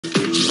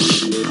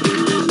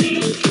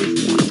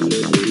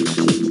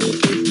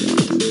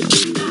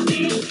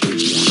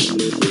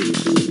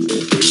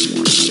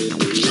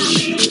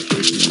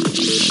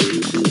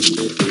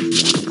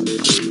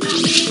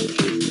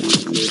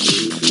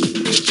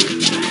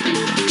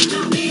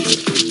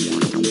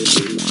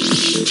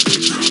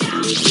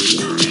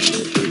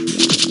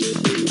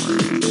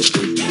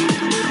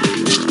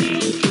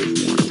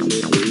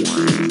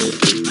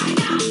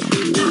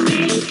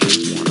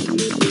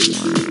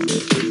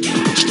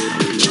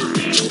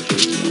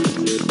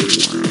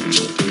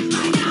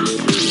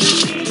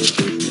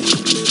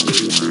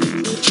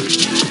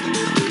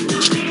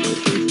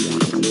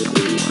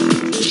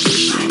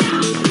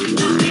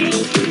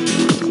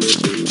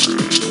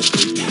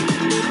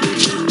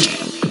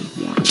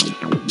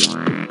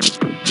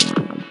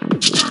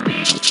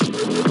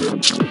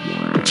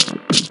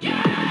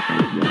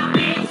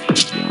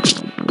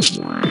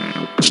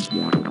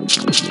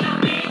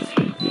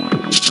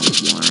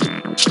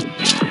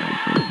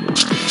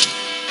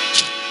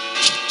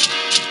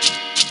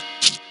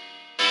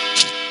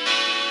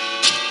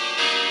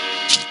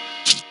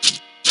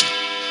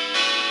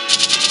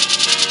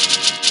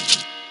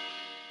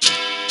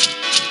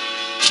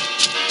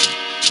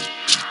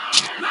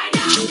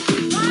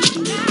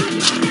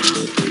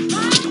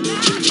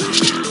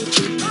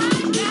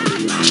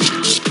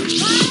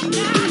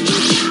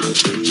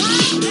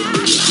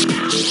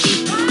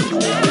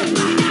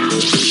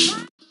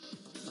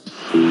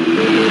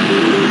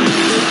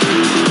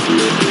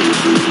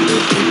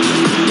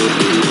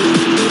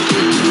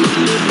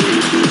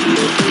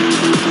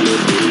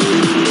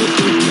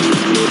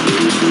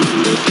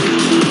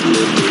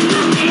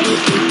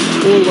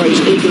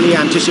eagerly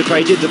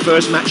anticipated the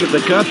first match of the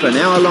Cup, and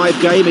our live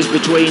game is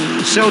between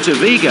Celta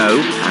Vigo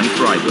and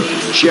Freiburg.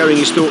 Sharing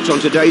his thoughts on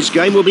today's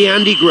game will be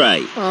Andy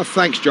Gray. Oh,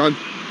 thanks, John.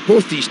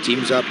 Both these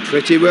teams are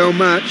pretty well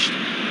matched.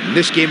 And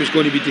this game is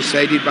going to be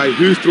decided by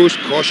who throws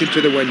caution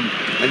to the wind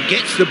and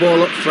gets the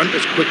ball up front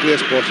as quickly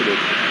as possible.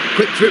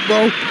 Quick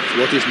football is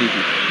what is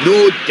needed.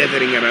 No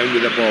dithering around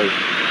with the ball.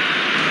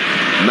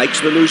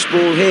 Makes the loose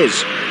ball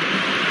his.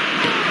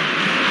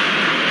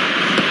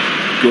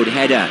 Good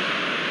header.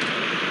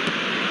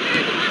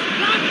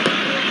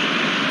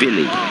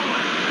 Billy.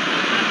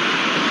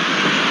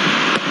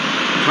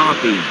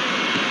 Harpy.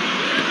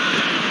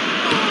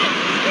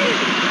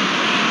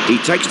 He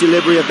takes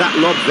delivery of that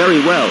lob very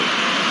well.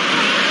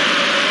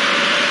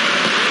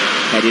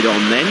 Headed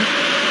on then.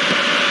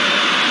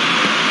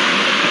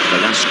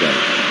 Velasco.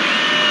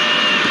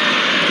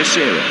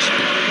 Caceres.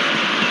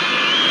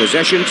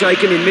 Possession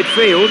taken in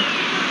midfield.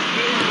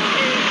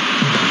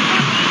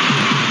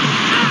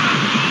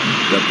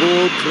 The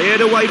ball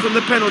cleared away from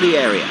the penalty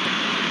area.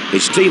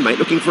 His teammate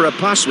looking for a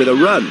pass with a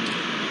run.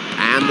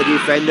 And the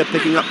defender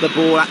picking up the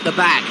ball at the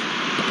back.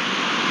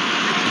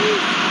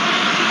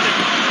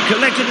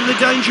 Collected in the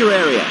danger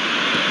area.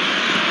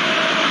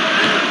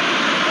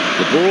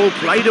 The ball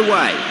played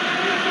away.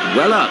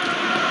 Well up.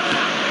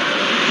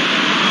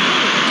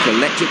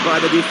 Collected by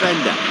the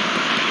defender.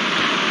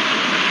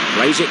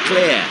 Plays it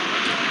clear.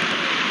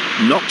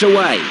 Knocked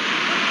away.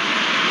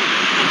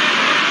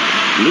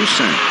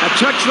 Lucin. A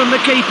touch from the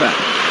keeper.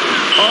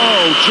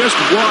 Oh, just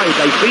wide.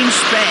 They've been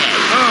spared.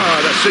 Oh,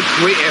 that's a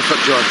great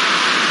effort, John.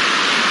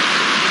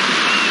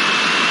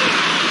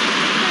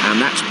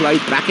 And that's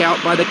played back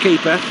out by the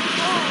keeper.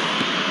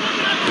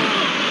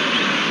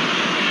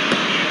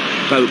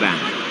 Boban.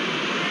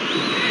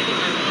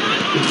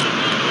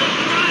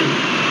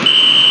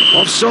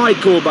 Offside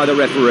called by the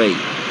referee.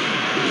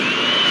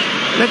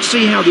 Let's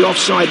see how the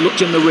offside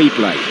looked in the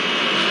replay.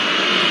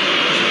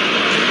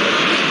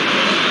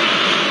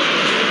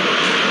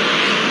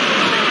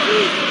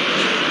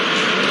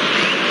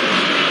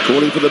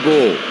 Calling for the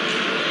ball.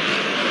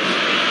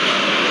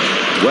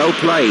 Well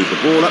played, the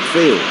ball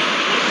upfield.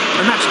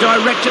 And that's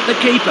direct at the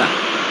keeper.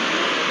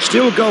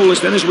 Still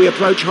goalless then as we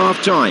approach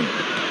half-time.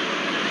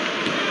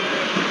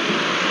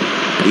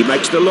 He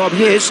makes the lob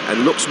his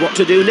and looks what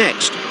to do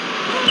next.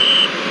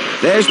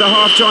 There's the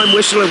half-time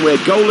whistle and we're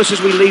goalless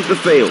as we leave the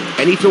field.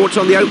 Any thoughts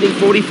on the opening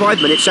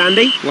 45 minutes,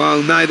 Andy?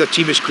 Well, neither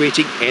team is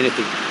creating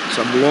anything.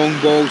 Some long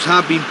balls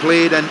have been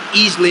played and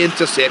easily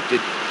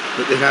intercepted,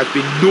 but there has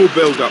been no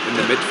build-up in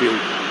the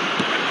midfield.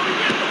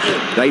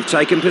 They've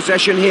taken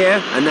possession here,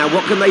 and now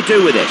what can they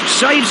do with it?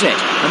 Saves it,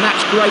 and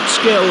that's great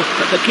skill,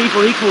 but the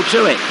keeper equal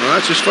to it. Well,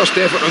 that's his first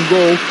effort on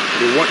goal.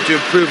 We'll want to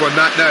improve on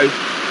that now.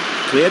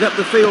 Cleared up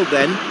the field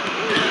then.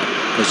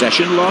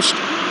 Possession lost.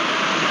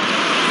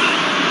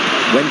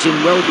 Went in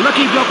well.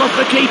 Lucky block off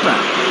the keeper.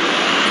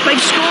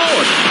 They've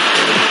scored.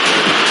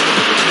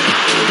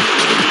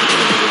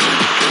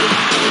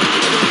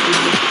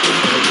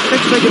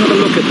 Let's take another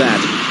look at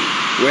that.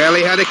 Well,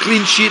 he had a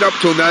clean sheet up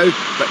till now,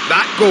 but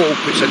that goal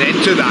puts an end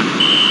to that.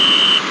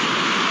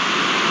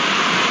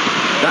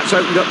 That's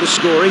opened up the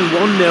scoring, 1-0.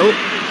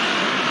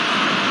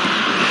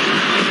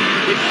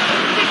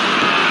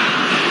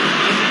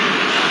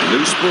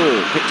 Loose ball,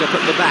 picked up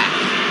at the back.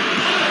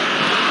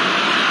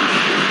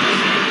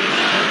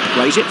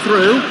 Plays it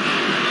through.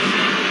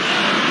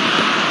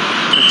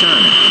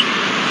 Katana.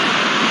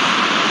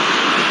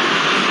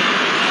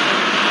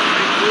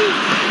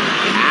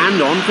 And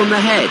on from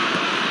the head.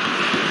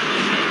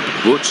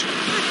 Woods.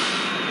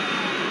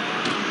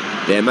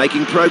 They're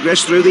making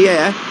progress through the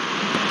air.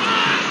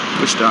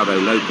 Gustavo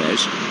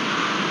Lopez.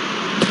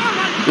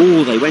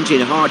 Oh, they went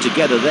in hard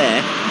together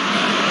there.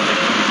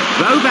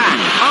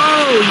 Boban.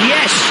 Oh,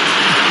 yes!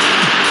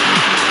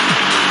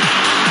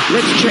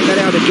 Let's check that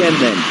out again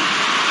then.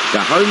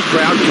 The home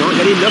crowd can't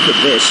get enough of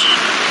this.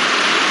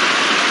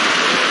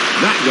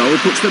 That goal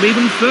puts them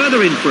even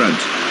further in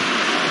front.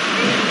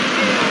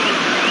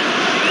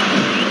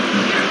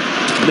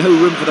 No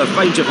room for the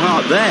faint of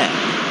heart there.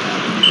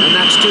 And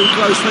that's too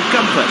close for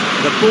comfort.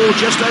 The ball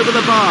just over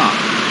the bar.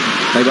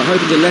 They were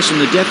hoping to lessen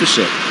the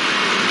deficit.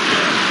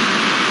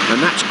 And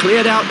that's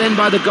cleared out then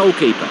by the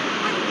goalkeeper.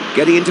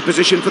 Getting into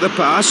position for the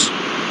pass.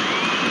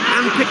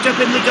 And picked up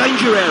in the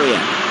danger area.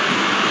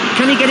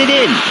 Can he get it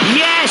in?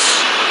 Yes!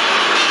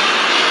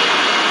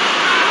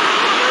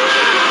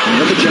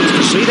 Another chance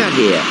to see that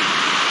here.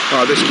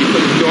 Oh, this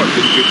keeper's not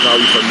been good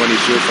value for money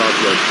so far,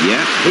 John.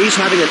 Yeah, he's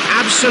having an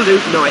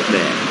absolute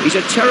nightmare. He's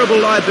a terrible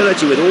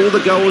liability with all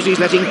the goals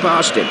he's letting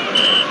past him.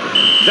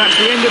 That's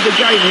the end of the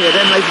game here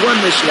then. They've won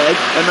this leg,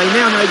 and they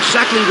now know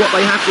exactly what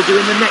they have to do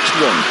in the next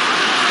one.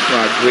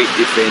 Ah, great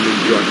defending,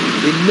 John.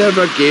 They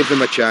never gave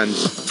them a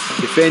chance.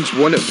 Defence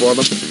won it for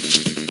them.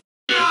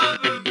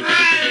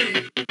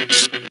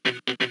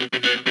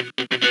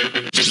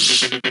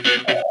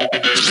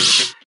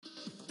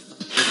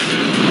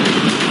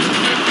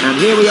 And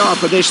here we are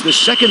for this, the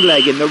second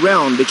leg in the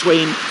round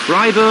between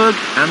Freiburg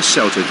and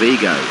Celta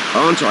Vigo.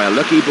 Aren't I a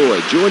lucky boy?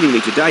 Joining me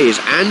today is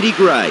Andy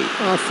Gray.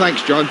 Oh,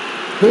 thanks, John.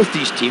 Both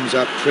these teams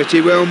are pretty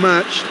well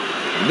matched,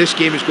 and this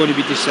game is going to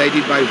be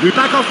decided by who...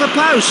 Back off the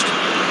post!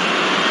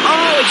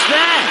 Oh, it's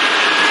there!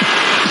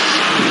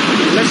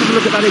 Let's have a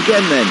look at that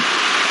again then.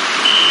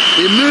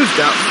 They moved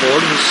that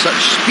forward with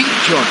such speed,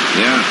 John.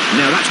 Yeah,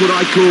 now that's what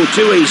I call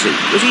too easy.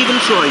 Was he even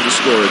trying to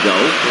score a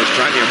goal? He was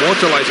trying to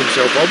immortalise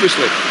himself,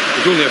 obviously.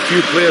 There's only a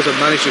few players have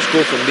managed to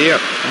score from there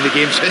in the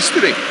game's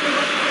history.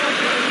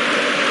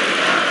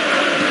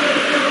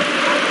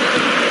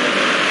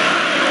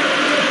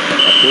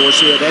 Pause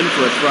here then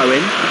for a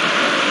throw-in.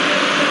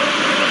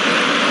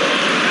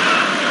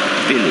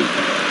 Billy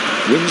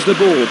wins the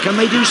ball. Can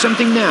they do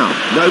something now?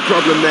 No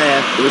problem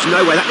there. There was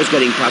no way that was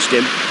getting past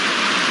him.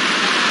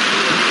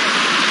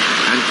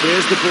 And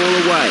clears the ball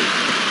away.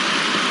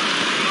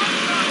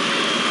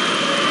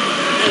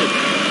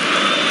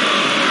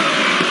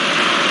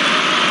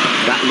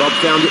 That lob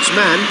found its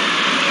man.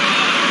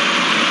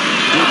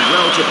 Did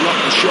well to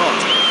block the shot.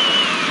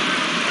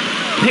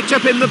 Picked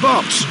up in the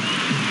box.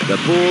 The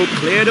ball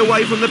cleared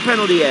away from the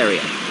penalty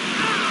area.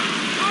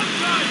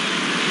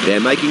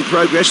 They're making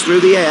progress through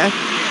the air.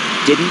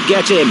 Didn't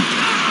get him.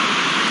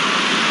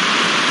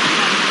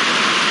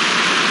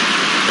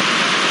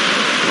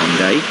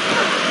 Conde.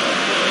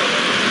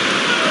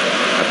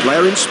 A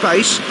player in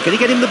space. Can he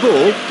get him the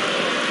ball?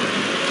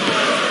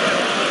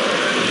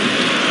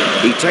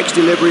 He takes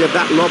delivery of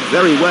that lob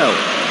very well.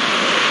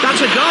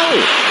 That's a goal!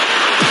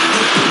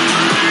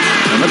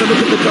 Another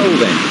look at the goal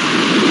then.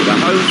 The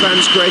home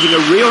fans creating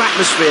a real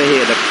atmosphere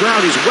here. The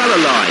crowd is well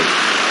alive.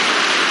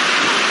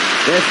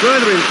 They're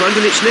further in front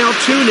and it's now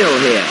 2-0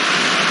 here.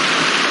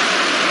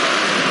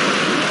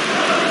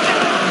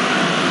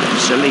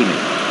 Salimi.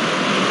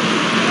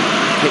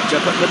 Picked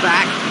up at the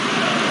back.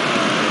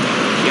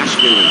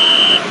 Yashvili.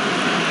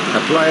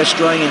 A player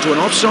straying into an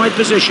offside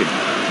position.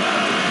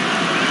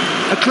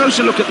 A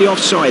closer look at the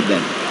offside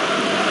then.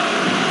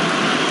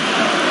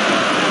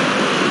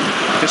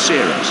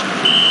 Caceres.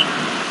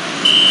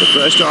 The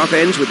first half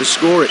ends with the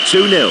score at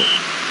 2-0.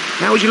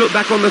 How would you look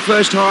back on the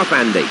first half,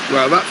 Andy?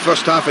 Well, that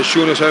first half has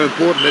shown us how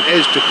important it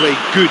is to play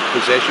good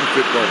possession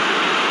football.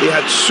 They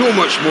had so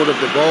much more of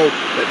the ball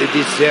that they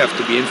deserved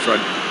to be in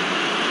front.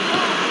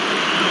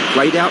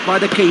 Played out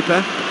by the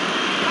keeper.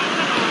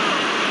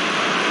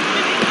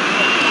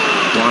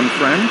 Juan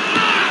Fran.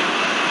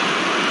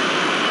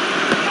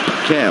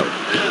 Kel.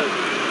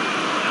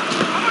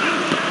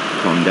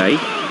 Conde.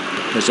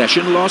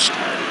 Possession lost.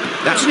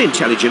 That's an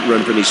intelligent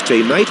run from his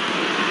teammate.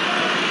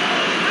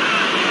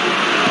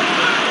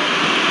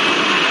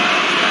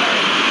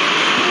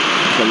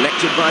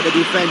 Collected by the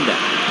defender.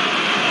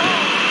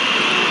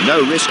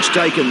 No risks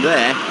taken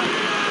there.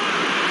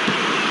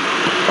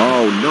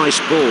 Oh, nice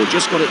ball.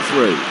 Just got it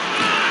through.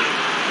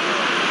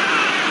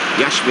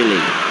 Yashvili.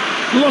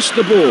 Lost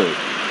the ball.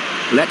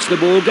 Lets the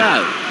ball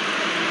go.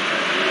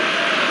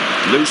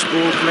 Loose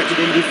ball collected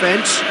in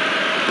defence.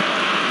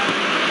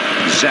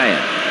 Zaya.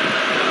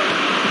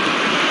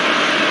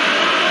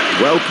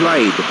 Well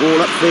played. The ball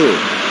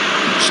upfield.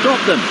 Stop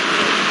them.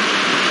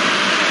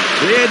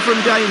 Cleared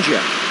from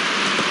danger.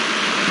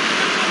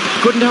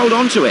 Couldn't hold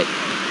on to it.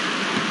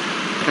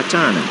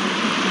 Katana.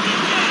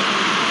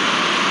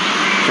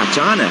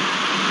 Katana.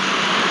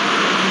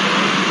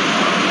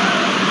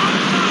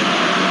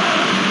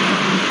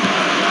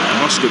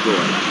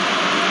 Mostogoy.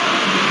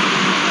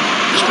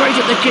 Straight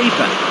at the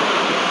keeper.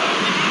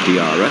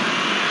 Diarra.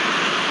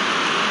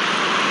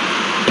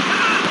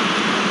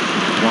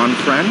 Juan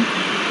Fran.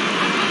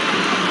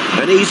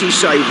 An easy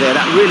save there.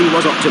 That really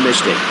was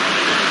optimistic.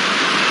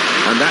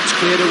 And that's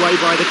cleared away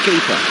by the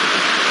keeper.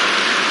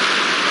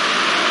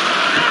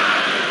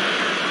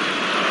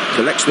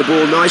 Collects the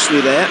ball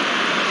nicely there.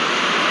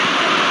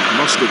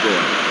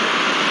 Mostogoy.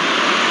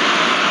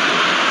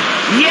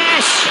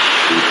 Yes!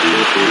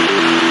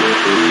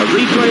 A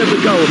replay of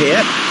the goal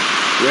here.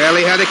 Well,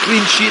 he had a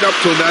clean sheet up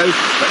till now,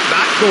 but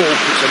that goal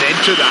puts an end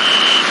to that.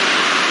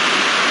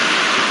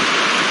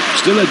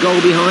 Still a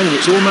goal behind and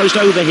it's almost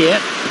over here.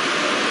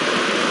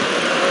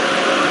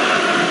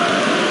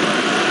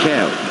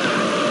 Kel.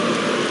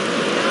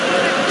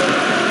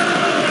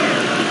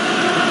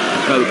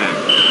 Kogan.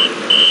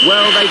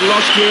 Well, they've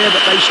lost here,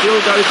 but they still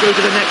go through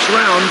to the next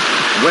round,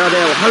 where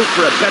they'll hope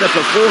for a better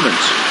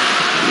performance.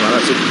 Well,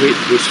 that's a great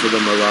boost for the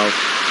morale.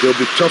 They'll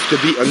be tough to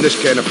beat on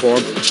this kind of form.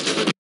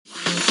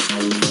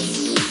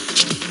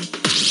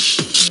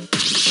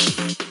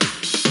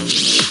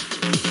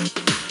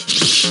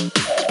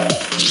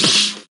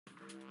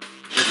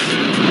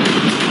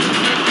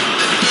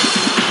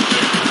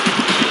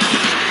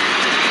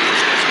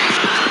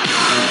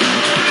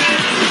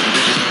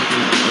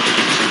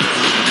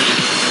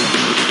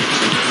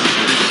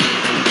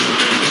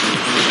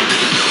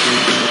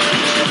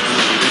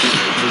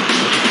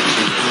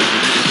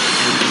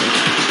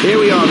 Here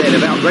we are then,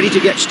 about ready to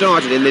get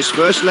started in this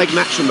first leg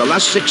match from the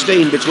last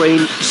 16 between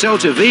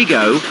Celta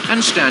Vigo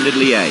and Standard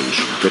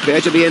Liège.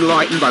 Prepare to be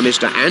enlightened by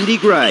Mr. Andy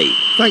Gray.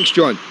 Thanks,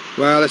 John.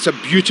 Well, it's a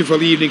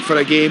beautiful evening for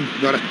a game,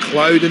 not a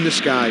cloud in the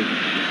sky.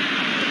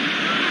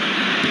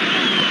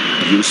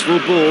 Useful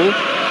ball.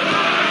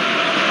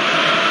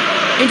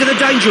 Into the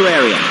danger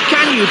area.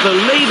 Can you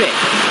believe it?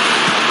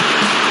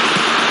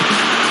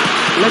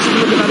 Let's have a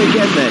look at that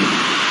again then.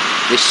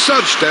 They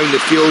surged down the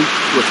field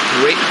with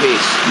great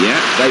pace. Yeah,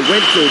 they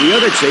went through the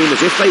other team as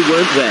if they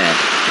weren't there.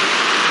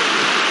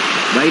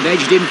 They've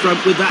edged in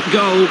front with that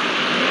goal.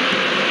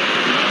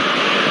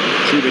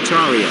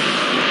 Tributario.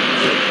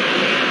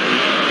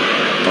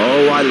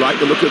 Oh, I like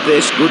the look of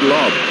this. Good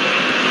lob.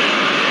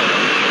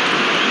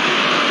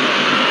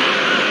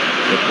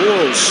 The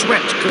ball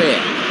swept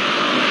clear.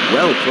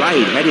 Well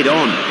played, headed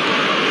on.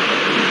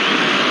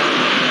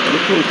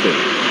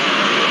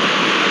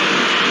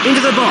 Into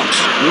the box,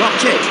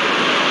 blocked it.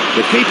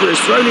 The keeper has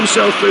thrown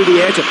himself through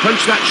the air to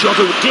punch that shot.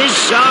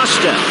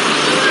 Disaster!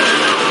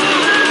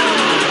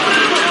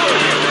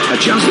 A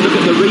chance to look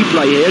at the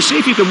replay here, see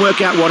if you can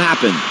work out what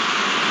happened.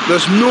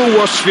 There's no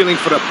worse feeling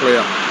for a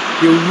player.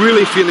 He'll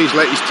really feel he's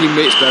let his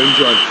teammates down,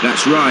 John.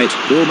 That's right.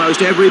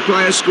 Almost every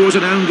player scores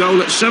an own goal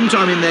at some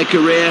time in their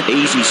career.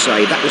 Easy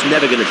save. That was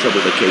never going to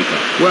trouble the keeper.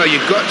 Well,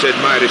 you've got to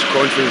admire his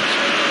confidence,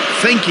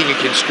 thinking he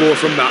can score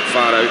from that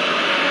far out.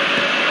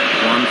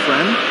 Juan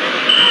Fran.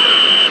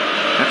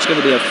 That's going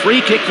to be a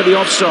free kick for the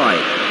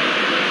offside.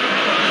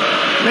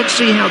 Let's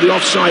see how the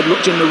offside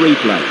looked in the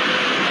replay.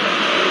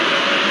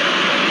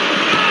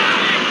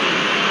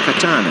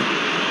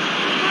 Katana.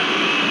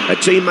 A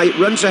teammate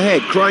runs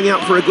ahead, crying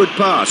out for a good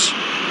pass.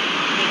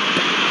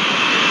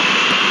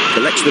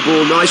 Collects the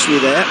ball nicely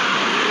there.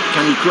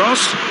 Can he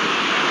cross?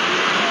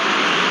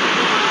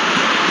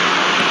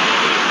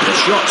 The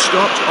shot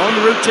stopped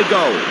en route to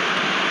goal.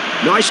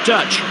 Nice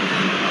touch.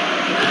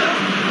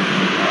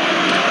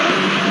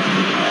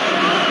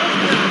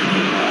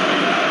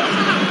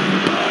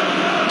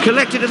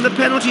 Collected in the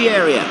penalty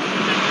area.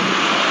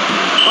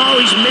 Oh,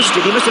 he's missed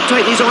it. He must have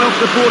taken his eye off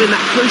the ball in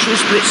that crucial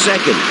split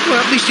second. Well,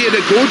 at least he had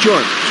a go,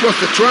 John. It's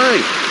worth a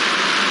try.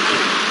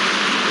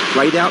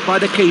 Played out by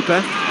the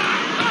keeper.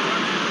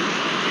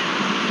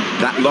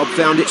 That lob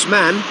found its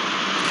man.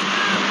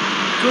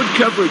 Good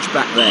coverage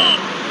back there.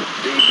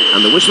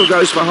 And the whistle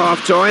goes for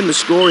half-time. The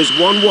score is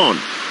 1-1.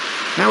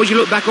 How would you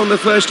look back on the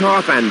first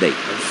half, Andy?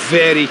 A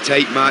very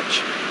tight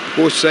match.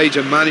 Both sides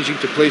are managing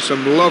to play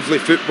some lovely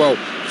football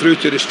through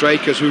to the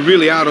strikers, who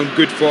really are on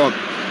good form.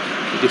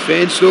 The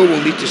defence, though,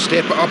 will need to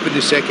step it up in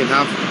the second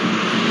half.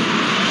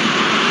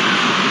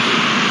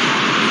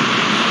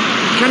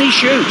 Can he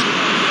shoot?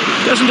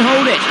 Doesn't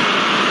hold it.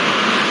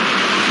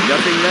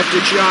 Nothing left a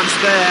chance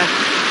there.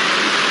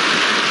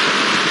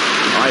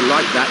 I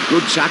like that.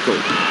 Good tackle.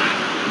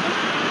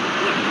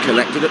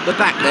 Collected at the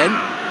back then.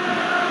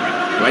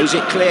 Plays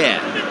it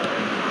clear.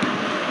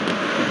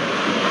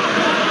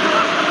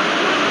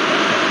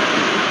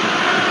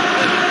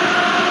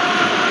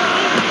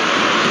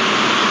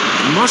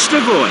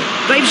 Mostovoy.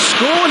 They've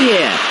scored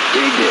here.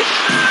 Vigo.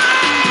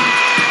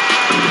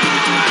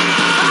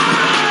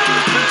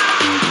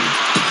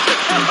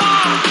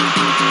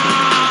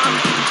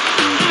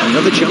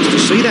 Another chance to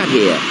see that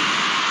here.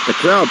 The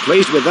crowd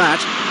pleased with that.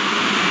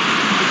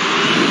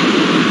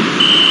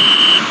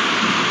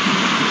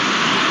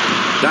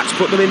 That's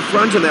put them in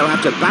front and they'll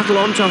have to battle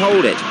on to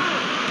hold it.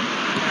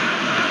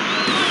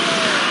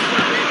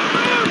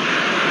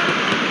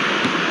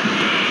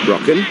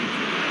 Brocken.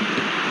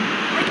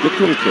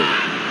 Lukunku.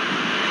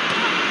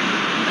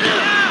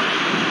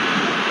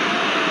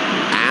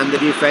 And the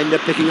defender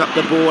picking up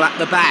the ball at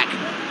the back.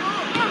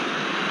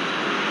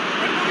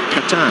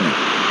 Katana.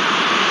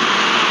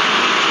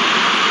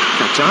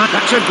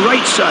 That's a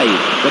great save.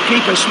 The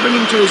keeper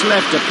swinging to his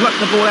left to pluck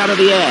the ball out of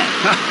the air.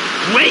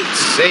 Great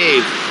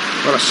save.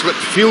 Well, a slipped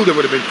fielder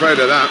would have been proud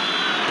of that.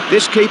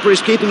 This keeper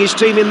is keeping his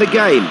team in the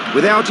game.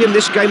 Without him,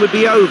 this game would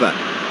be over.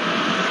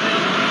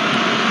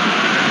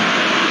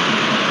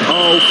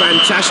 Oh,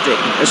 fantastic.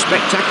 A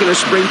spectacular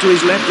spring to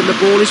his left and the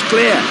ball is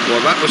clear.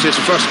 Well, that was his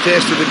first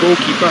test of the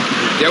goalkeeper.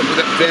 He dealt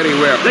with it very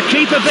well. The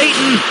keeper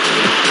beaten.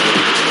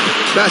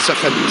 That's a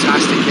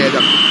fantastic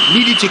header.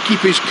 Needed to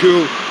keep his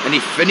cool, and he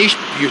finished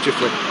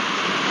beautifully.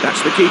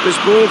 That's the keeper's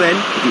ball then.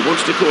 If he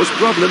wants to cause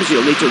problems,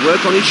 he'll need to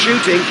work on his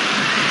shooting.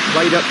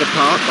 Played up the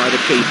park by the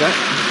keeper.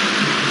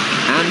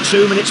 And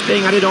 2 minutes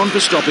being added on for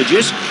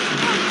stoppages.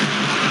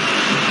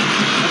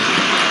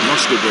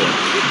 Mostovoy.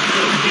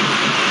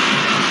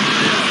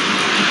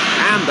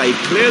 And they've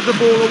cleared the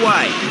ball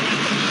away.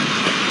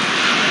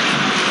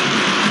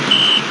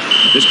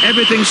 There's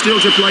everything still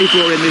to play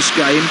for in this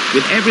game,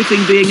 with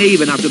everything being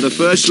even after the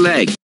first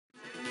leg.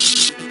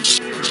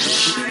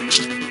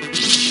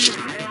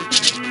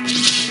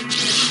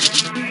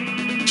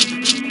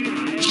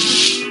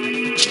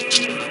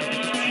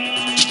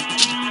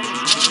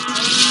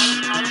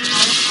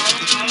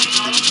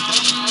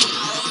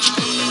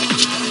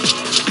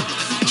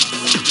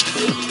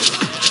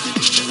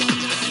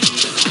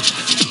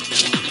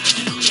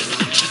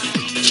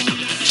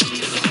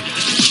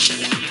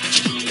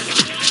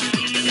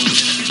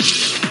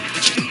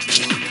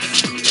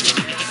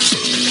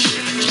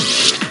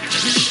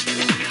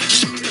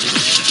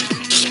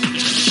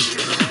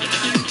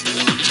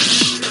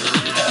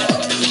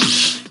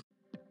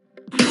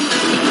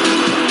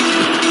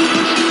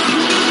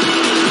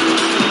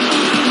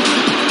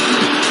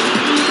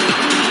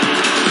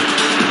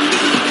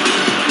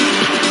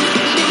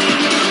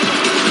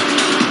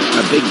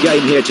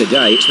 game here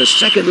today. It's the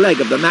second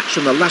leg of the match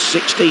from the last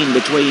 16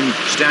 between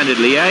Standard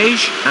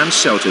Liège and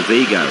Celta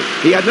Vigo.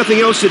 He had nothing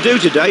else to do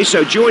today,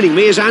 so joining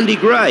me is Andy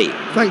Gray.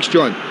 Thanks,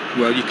 John.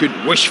 Well, you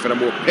couldn't wish for a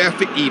more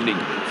perfect evening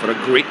for a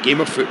great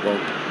game of football.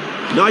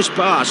 Nice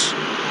pass.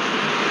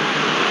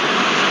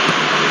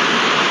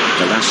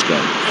 Velasco.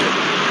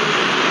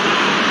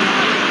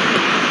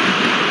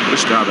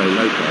 Gustavo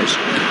Lopez.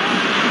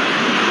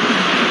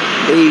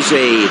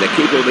 Easy. The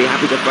keeper will be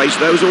happy to face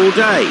those all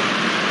day.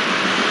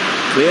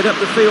 Cleared up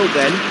the field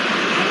then.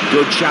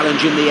 Good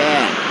challenge in the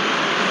air.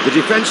 The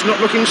defence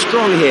not looking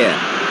strong here.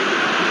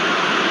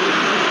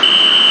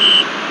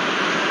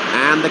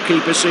 And the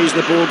keeper sees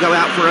the ball go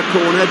out for a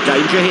corner.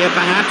 Danger here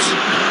perhaps.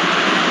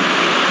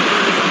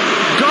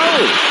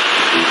 Goal!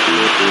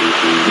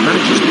 The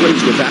manager's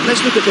pleased with that.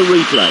 Let's look at the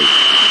replay.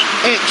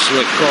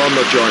 Excellent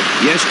corner, John.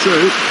 Yes,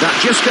 true. That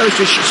just goes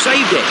to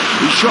saved it.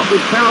 He shot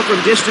with power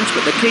from distance,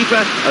 but the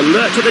keeper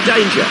alert to the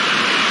danger.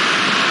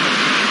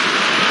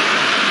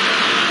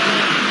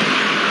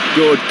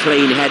 Good,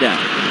 clean header.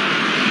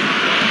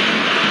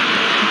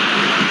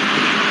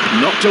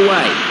 Knocked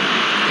away.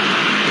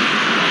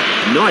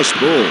 Nice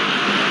ball.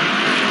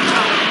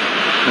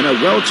 And a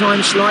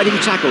well-timed sliding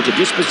tackle to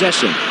dispossess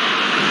him.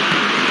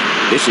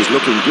 This is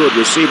looking good,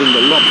 receiving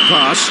the lobbed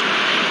pass.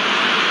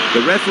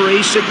 The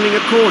referee signalling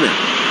a corner.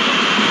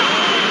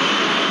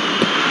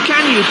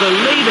 Can you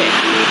believe it?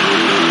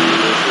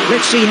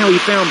 Let's see how he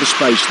found the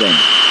space then.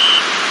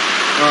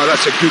 Oh,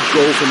 that's a good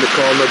goal from the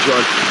corner,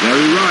 John.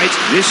 Very right.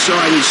 This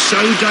side is so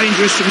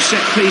dangerous from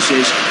set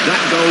pieces, that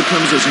goal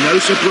comes as no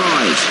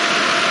surprise.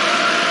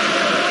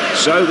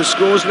 So the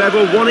score's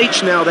level, 1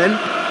 each now then.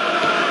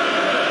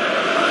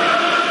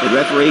 The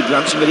referee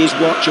glancing at his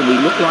watch, and we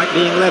look like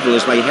being level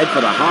as they head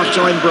for the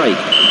half-time break.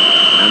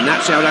 And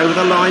that's out over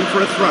the line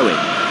for a throw-in.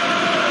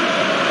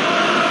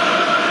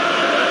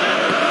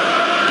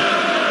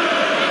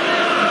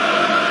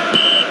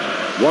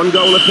 One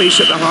goal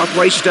apiece at the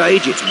halfway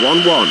stage, it's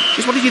 1-1.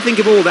 Just what did you think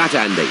of all that,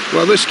 Andy?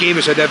 Well, this game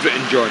has had everything,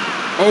 John.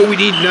 All we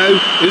need now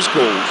is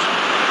goals.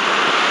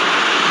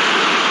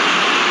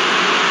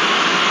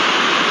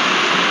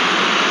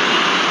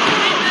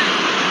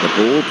 The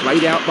ball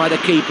played out by the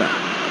keeper.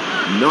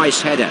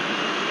 Nice header.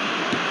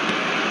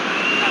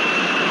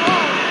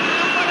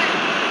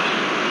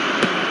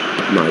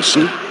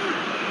 Nicely.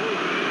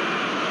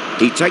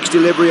 He takes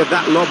delivery of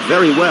that lob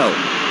very well.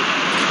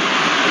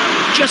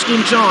 Just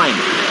in time.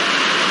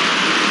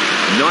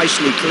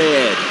 Nicely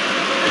cleared.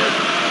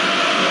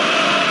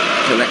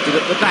 Collected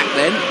at the back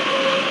then.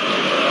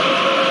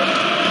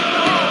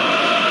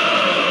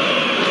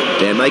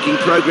 They're making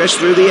progress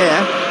through the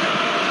air.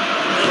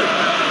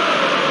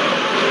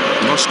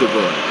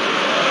 Mostovoy.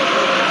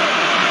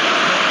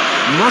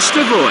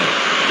 Mostovoy.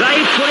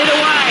 They put it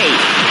away.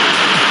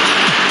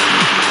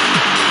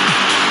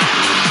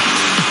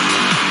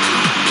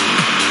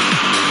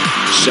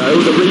 So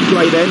the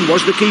replay then,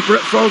 was the keeper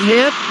at fault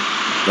here?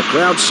 The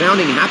crowd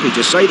sounding happy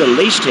to say the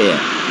least here.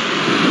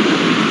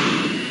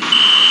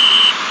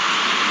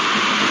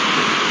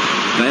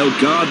 They'll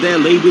guard their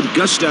lead with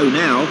gusto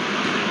now.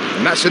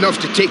 And that's enough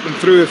to take them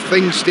through if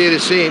things stay the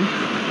same.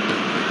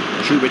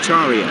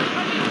 Chubitaria.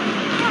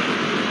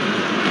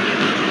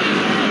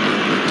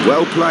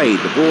 Well played,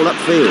 the ball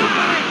upfield.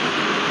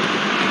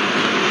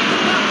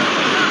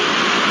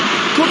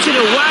 Puts it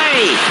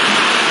away!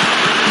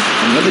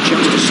 Another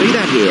chance to see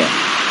that here.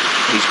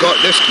 He's got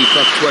this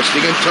keeper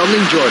twisting and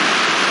turning, John.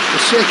 The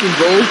second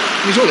goal,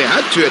 he's only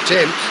had 2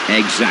 attempts.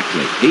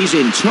 Exactly. He's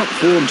in top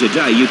form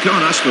today. You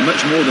can't ask for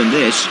much more than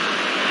this.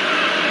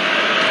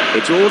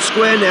 It's all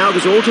square now.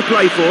 There's all to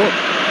play for.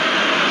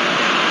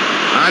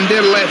 And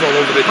they're level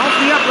over the... Off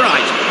the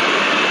upright.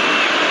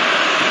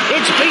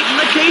 It's beaten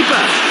the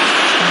keeper.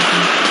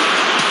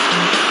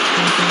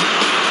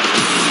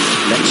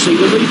 Let's see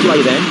the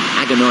replay then.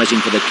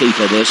 Agonising for the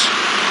keeper, this.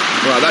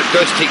 Well, that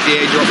does take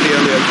the edge off the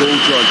earlier goal,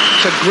 John.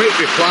 It's a great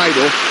reply,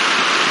 though.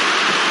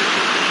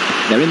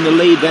 They're in the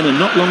lead then, and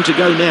not long to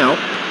go now.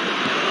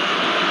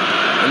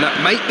 And that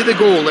might be the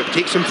goal that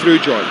takes them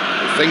through, John.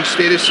 If things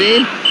stay the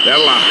same, they're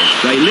laughing.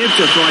 They live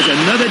to fight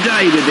another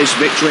day with this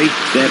victory.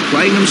 They're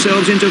playing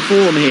themselves into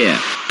form here.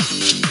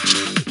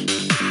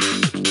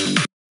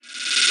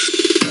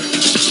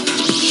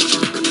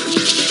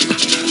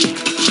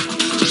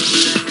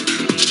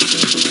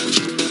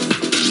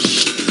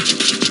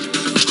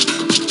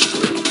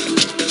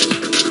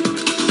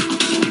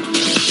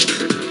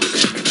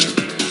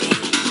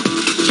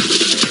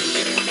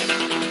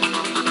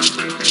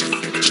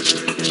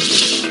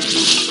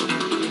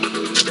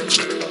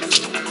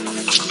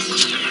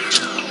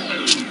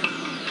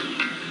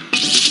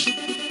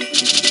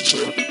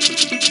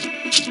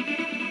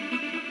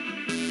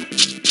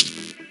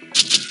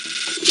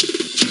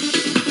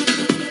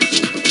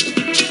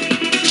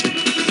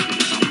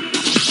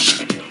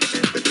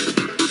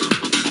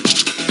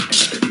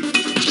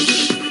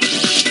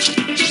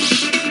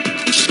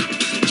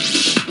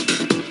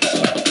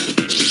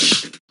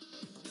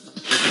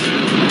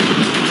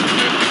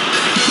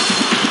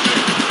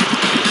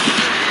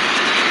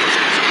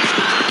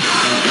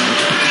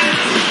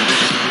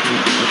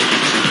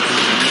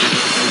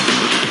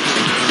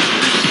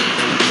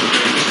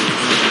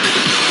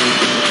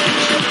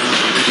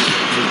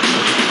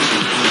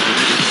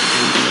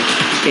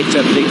 It's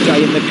a big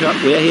day in the Cup.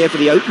 We're here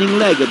for the opening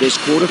leg of this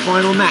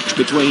quarter-final match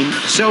between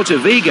Celta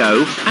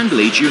Vigo and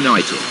Leeds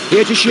United.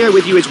 Here to share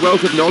with you his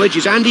wealth of knowledge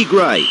is Andy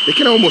Gray. They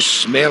can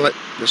almost smell it.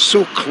 They're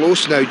so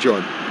close now,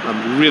 John.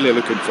 I'm really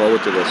looking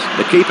forward to this.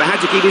 The keeper had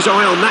to keep his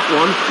eye on that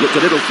one. Looked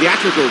a little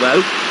theatrical,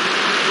 though.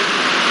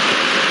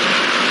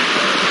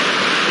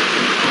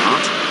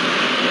 Hart.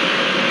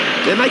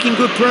 They're making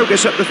good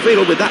progress up the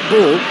field with that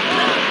ball.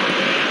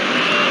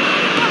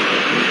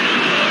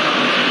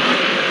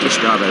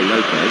 Gustavo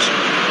Lopez.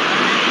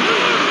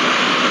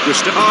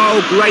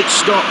 Oh, great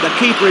stop. The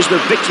keeper is the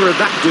victor of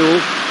that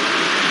duel.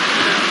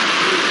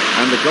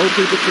 And the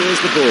goalkeeper clears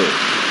the ball.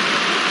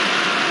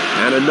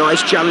 And a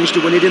nice challenge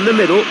to win it in the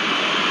middle.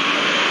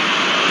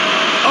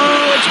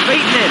 Oh, it's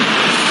beaten him.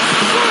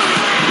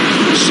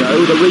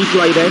 So the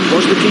replay then.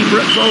 Was the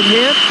keeper at fault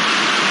here?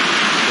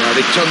 Yeah,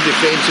 they turned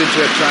defence into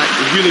attack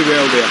really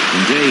well there.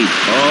 Indeed.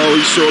 Oh,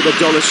 he saw the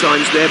dollar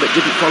signs there but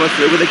didn't follow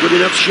through with a good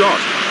enough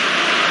shot.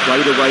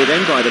 Played away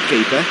then by the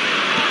keeper.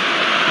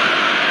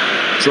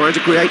 Trying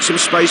to create some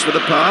space for the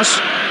pass.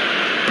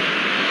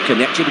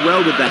 Connected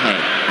well with the head.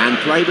 And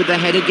played with the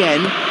head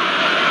again.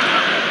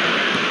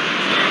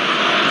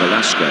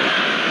 Velasco.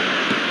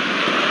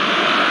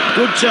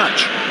 Good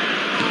touch.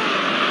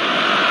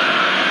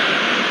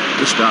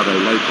 Gustavo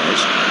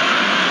Lopez.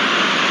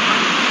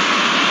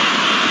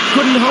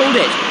 Couldn't hold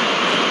it.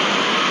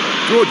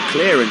 Good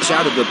clearance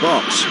out of the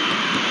box.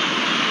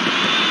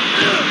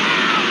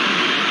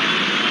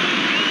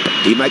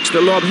 He makes the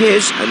lob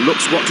his and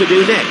looks what to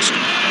do next.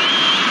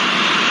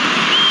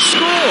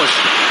 Scores!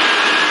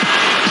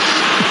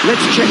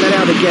 Let's check that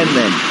out again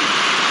then.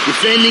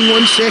 Defending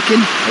 1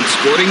 second and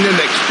scoring the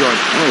next, John.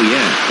 Oh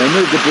yeah, they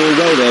moved the ball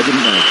well there,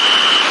 didn't they?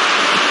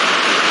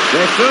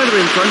 They're further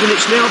in front and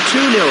it's now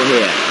 2-0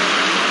 here.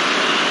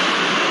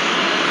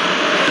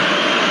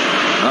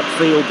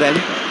 Upfield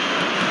then.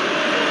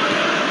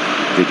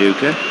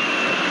 Viduka.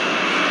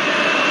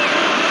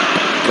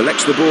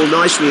 Collects the ball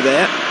nicely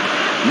there.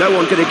 No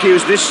one can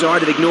accuse this side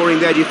of ignoring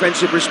their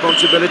defensive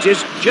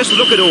responsibilities. Just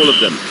look at all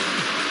of them.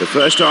 The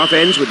first half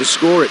ends with the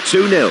score at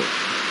 2-0.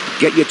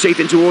 Get your teeth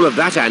into all of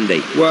that,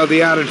 Andy. Well,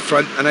 they are in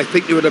front, and I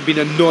think they would have been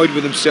annoyed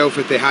with themselves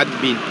if they hadn't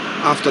been,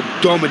 after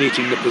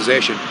dominating the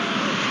possession.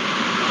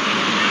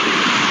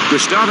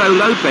 Gustavo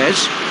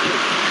Lopez.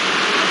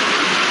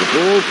 The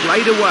ball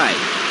played away.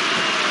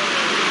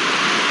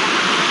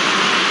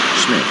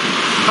 Smith.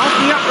 Off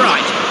the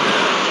upright.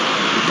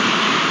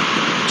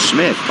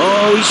 Smith.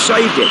 Oh, he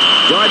saved it.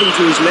 Diving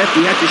to his left,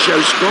 he had to show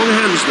strong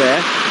hands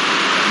there.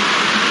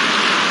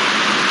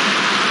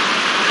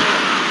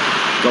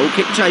 Goal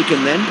kick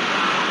taken then.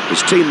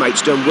 His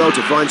teammates done well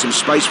to find some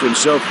space for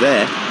himself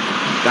there.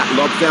 That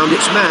lob found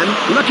its man.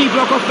 Lucky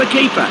block off the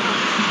keeper.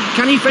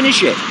 Can he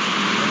finish it?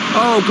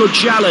 Oh, good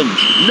challenge.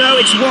 No,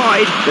 it's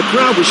wide. The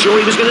crowd was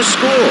sure he was going to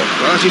score.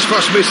 Well, that's his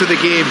first miss of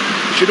the game.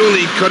 You should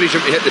only encourage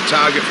him to hit the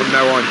target from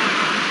now on.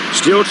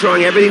 Still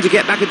trying everything to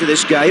get back into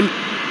this game.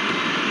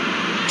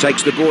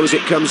 Takes the ball as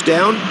it comes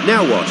down.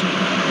 Now what?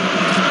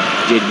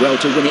 Did well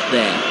to win it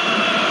there.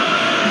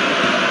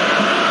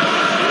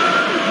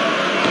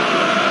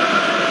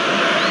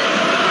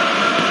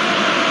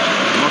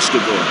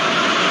 Mosterboy.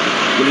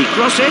 Will he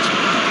cross it?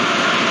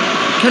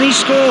 Can he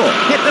score?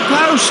 Hit the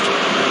post.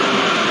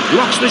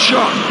 Blocks the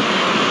shot.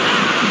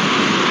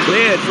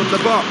 Cleared from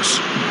the box.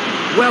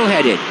 Well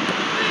headed.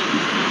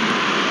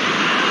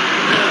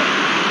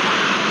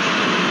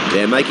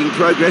 They're making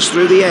progress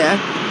through the air.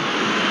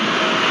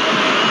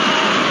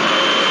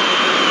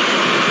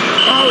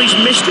 Oh, he's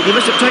missed it. He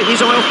must have taken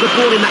his eye off the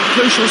ball in that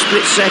crucial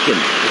split second.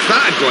 If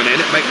that had gone in,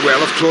 it might well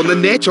have thrown the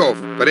net off,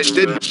 but it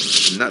didn't,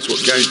 and that's what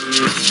counts.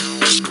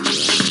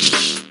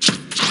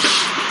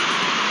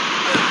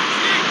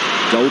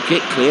 Goal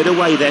kick cleared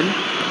away then.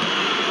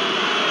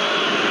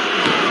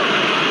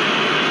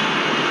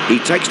 He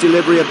takes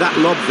delivery of that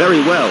lob very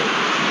well.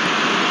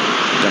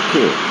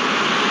 Dacour.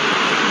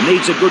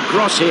 Needs a good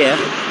cross here.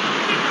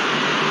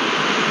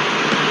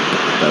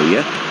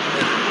 Bowyer.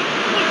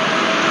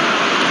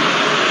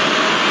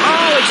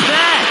 Oh, it's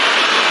there!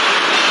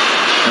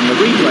 And the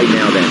replay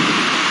now then.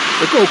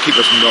 The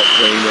goalkeeper's not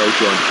playing well,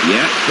 John.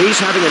 Yeah,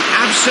 he's having an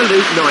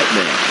absolute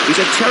nightmare.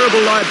 He's a terrible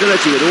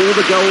liability with all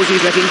the goals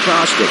he's letting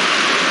past him.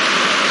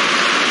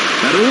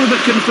 That all but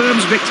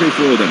confirms victory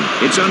for them.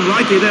 It's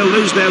unlikely they'll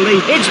lose their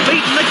lead. It's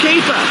beaten the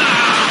keeper!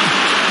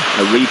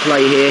 A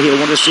replay here he'll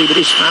want to see with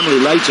his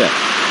family later.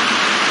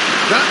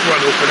 That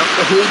one opened up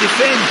the whole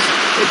defence.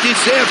 It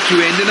deserved to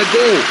end in a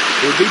goal.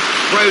 He'll be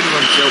proud of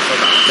himself for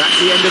that. That's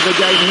the end of the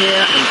game here,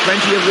 and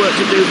plenty of work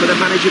to do for the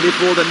manager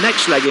before the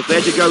next leg if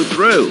they're to go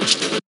through.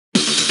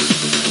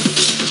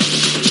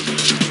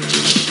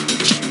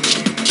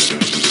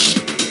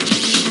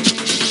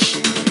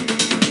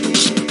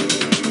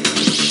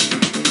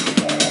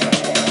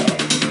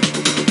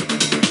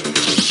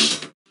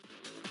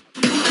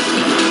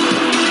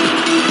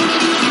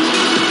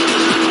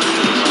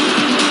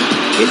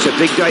 It's a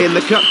big day in the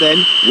Cup then.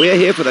 We're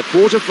here for the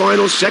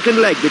quarter-final second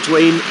leg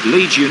between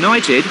LEEDS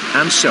United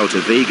and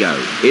Celta Vigo.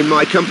 In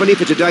my company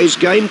for today's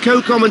game,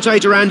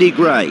 co-commentator Andy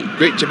Gray.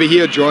 Great to be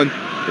here, John.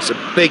 It's a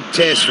big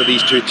test for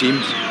these two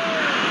teams.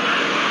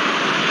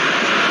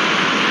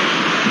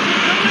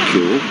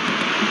 Cool.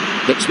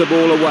 Hits the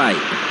ball away.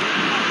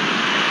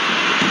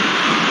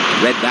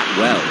 Read that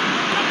well.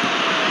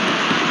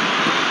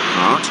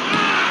 Hart.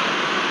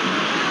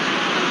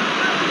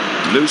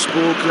 Loose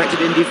ball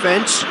collected in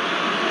defence.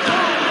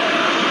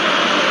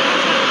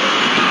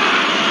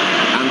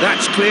 And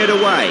that's cleared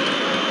away.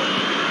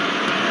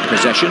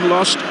 Possession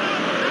lost.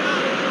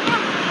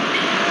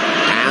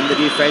 And the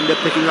defender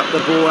picking up the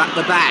ball at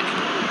the back.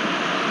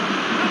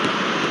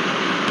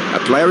 A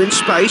player in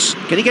space.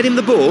 Can he get him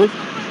the ball?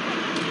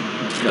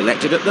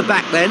 Collected at the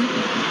back then.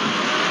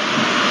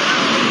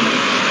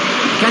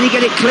 Can he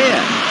get it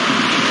clear?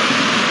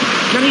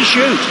 Can he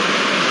shoot?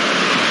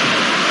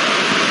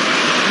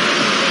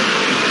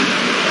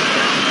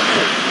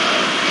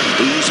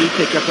 Easy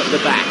pick up at the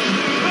back.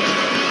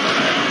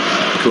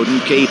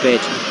 Couldn't keep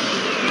it.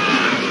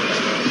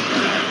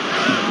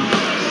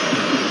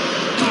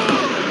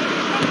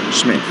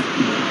 Smith.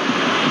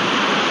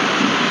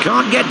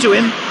 Can't get to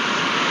him.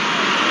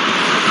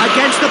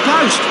 Against the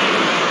post.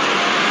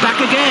 Back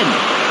again.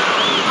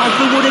 Off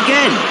the wood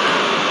again.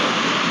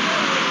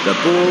 The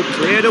ball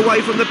cleared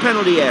away from the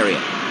penalty area.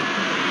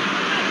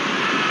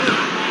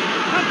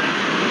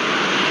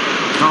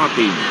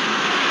 Carpine.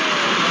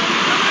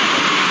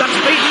 That's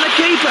beaten the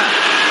keeper.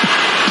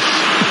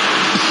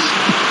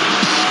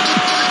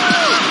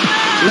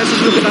 Let's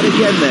just look at that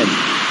again then.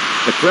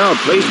 The crowd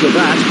pleased with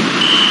that.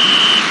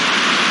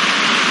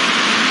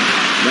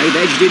 They've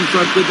edged in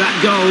front with that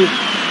goal.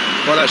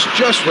 Well, that's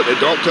just what the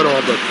doctor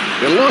ordered.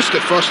 They lost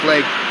the first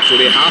leg, so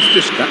they have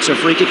to... That's a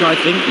free kick, I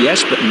think,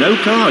 yes, but no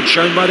card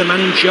shown by the man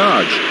in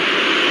charge.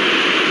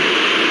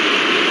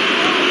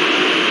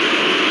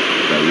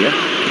 Bowyer.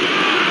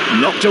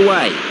 Knocked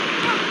away.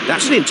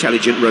 That's an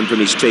intelligent run from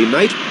his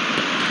teammate.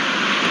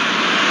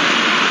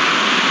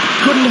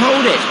 Couldn't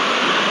hold it.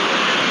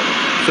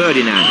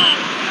 Ferdinand.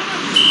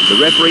 The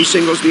referee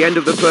signals the end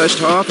of the first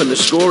half and the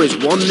score is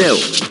 1-0.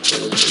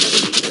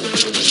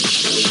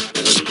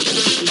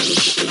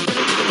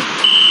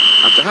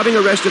 After having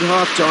a rest at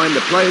half-time, the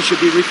players should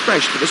be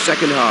refreshed for the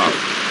second half.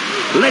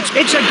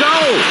 It's a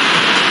goal!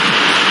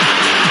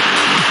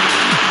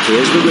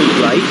 Here's the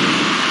replay.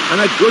 And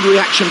a good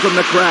reaction from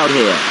the crowd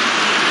here.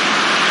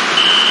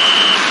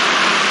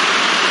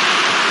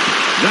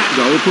 That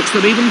goal puts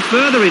them even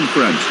further in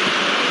front.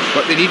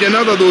 But they need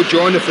another though,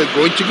 John, if they're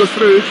going to go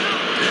through.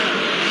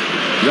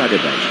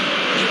 Radebe.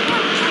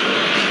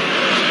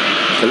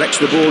 Collects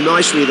the ball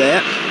nicely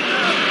there.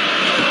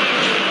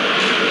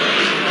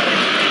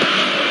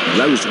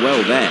 Rose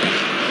well there.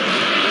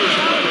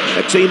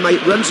 A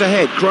teammate runs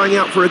ahead, crying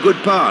out for a good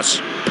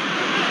pass.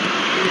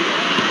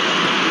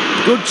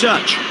 Good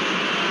touch.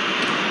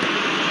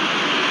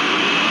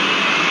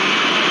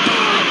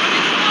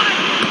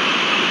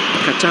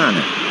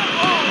 Katana.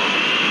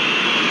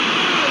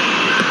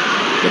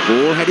 The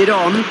ball headed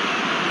on.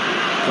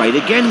 Played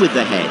again with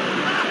the head.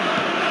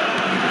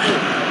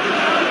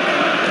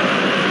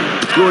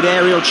 Good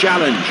aerial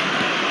challenge.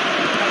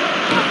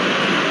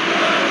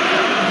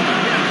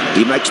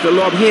 He makes the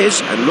lob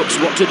his and looks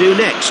what to do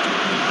next.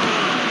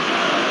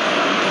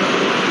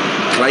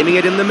 Claiming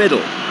it in the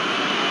middle.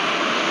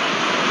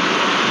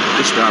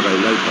 Gustavo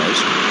Lopez.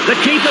 The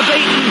keeper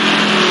beaten.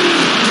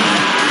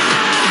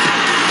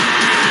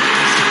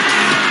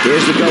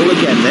 Here's the goal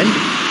again then.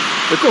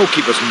 The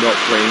goalkeeper's not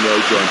playing well,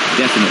 John.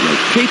 Definitely.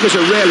 Keepers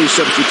are rarely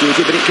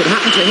substituted, but it can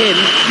happen to him.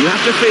 You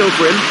have to feel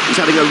for him. He's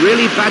having a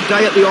really bad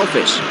day at the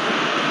office.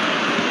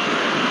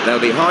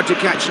 They'll be hard to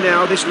catch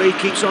now. This lead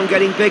keeps on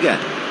getting bigger.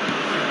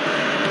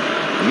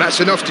 And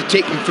that's enough to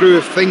take them through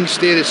if things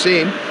stay the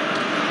same.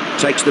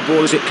 Takes the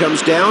ball as it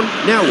comes down.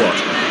 Now what?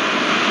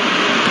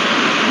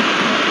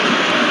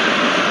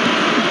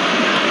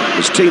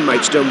 His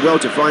teammate's done well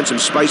to find some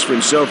space for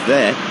himself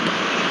there.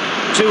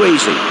 Too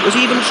easy. Was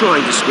he even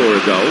trying to score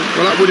a goal?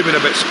 Well, that would have been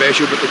a bit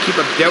special, but the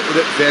keeper dealt with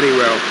it very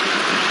well.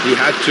 He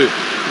had to.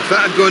 If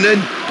that had gone in,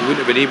 he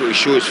wouldn't have been able to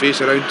show his face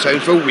around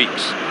town for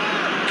weeks.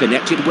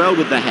 Connected well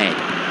with the head.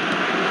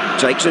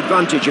 Takes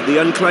advantage of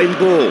the unclaimed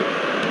ball.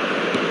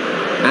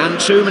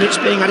 And 2 minutes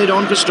being added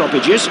on for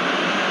stoppages.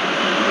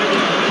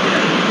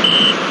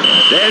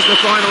 There's the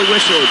final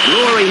whistle.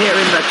 Glory here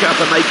in the Cup,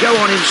 and they go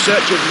on in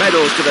search of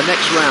medals to the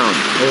next round.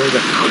 Oh,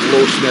 they're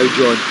close now,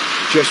 John.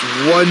 Just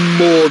one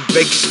more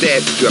big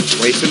step to a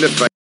place in the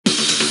final.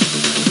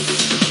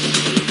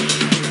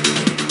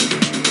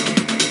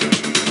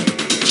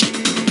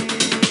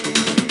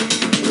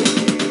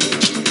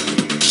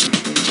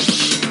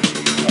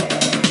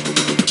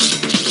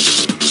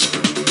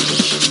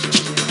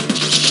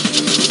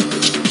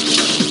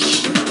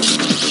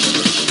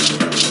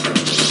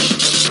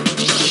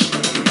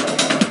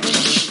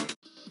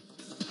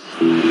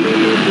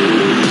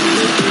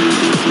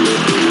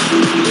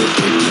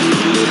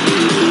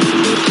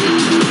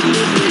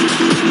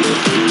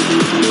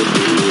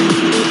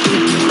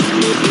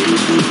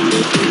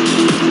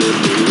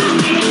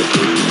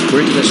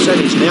 We're into the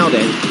semis now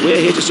then.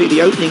 We're here to see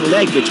the opening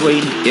leg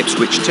between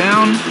IPSWICH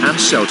TOWN and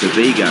Celta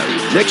Vigo.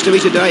 Next to me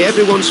today,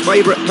 everyone's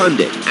favourite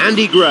pundit,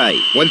 Andy Gray.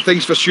 One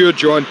thing's for sure,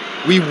 John,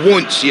 we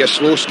won't see a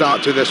slow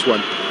start to this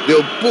one.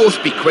 They'll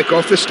both be quick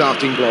off the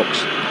starting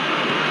blocks.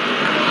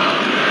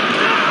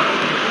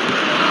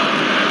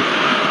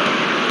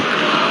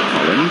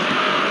 Holland.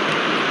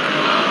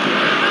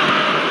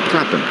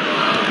 Clapham.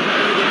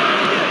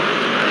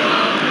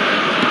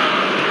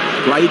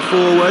 Played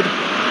forward.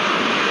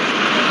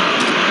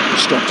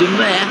 Stopped him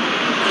there.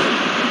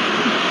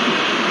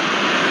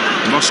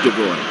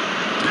 Mosterboy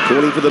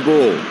calling for the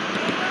ball.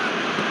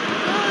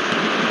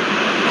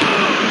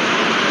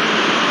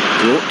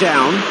 Brought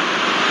down.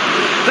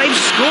 They've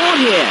scored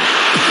here.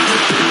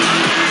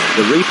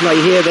 The replay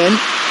here then.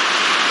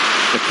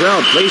 The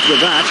crowd pleased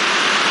with that.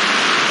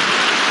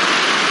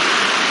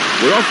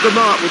 We're off the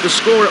mark with the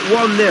score at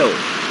 1-0.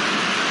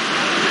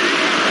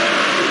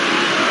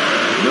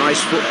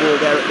 Nice football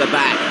there at the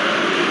back.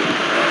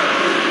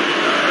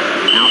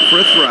 Out for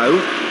a throw.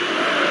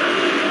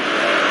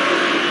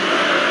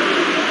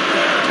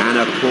 And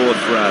a poor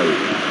throw.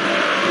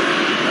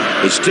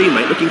 His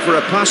teammate looking for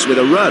a pass with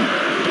a run.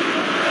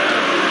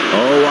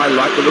 Oh, I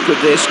like the look of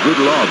this.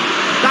 Good lob.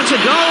 That's a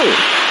goal.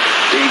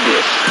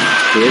 Genius.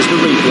 Here's the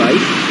replay.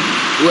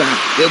 Well,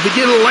 they'll be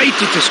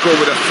delighted to score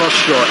with a first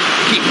shot.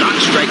 Keep that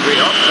strike rate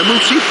up and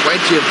we'll see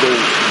plenty of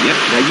goals. Yep.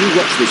 Now you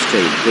watch this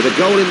team. With a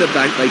goal in the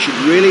bank, they should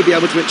really be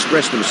able to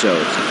express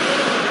themselves.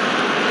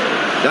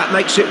 That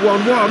makes it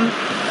 1-1.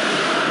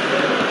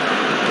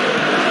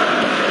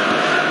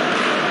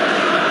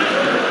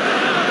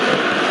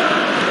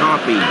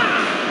 Harpy.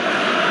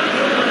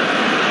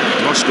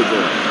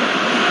 Mosterboy.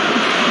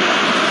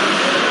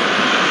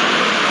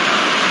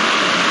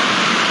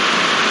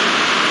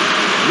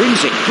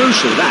 Wins it.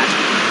 Crucial, that.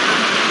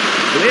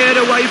 Cleared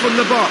away from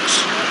the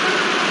box.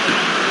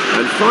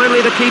 And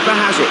finally the keeper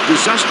has it.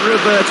 Disaster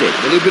averted.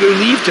 Well, they'll be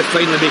relieved to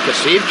finally make a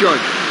save, John.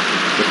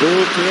 The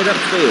ball cleared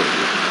upfield.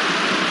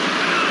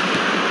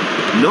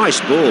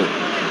 Nice ball.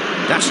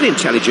 That's an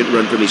intelligent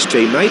run from his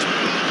teammate.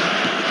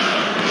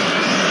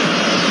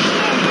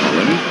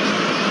 Holland.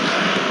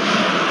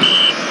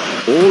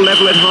 All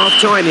level at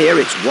half-time here.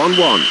 It's 1-1.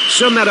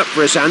 Sum that up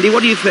for us, Andy.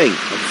 What do you think?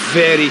 A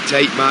very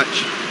tight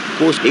match.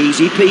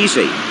 Easy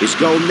peasy. His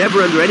goal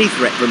never under any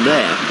threat from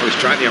there. Well, he's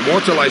trying to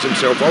immortalise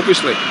himself,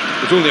 obviously.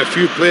 There's only a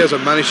few players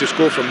have managed to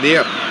score from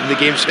there in the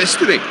game's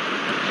history.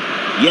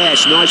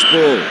 Yes, nice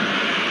ball.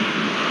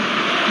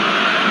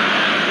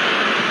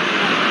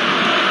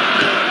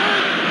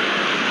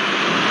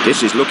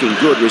 This is looking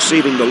good,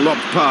 receiving the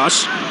lobbed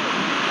pass.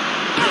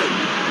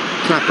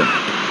 Clapham.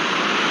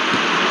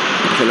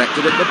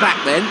 Collected at the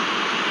back then.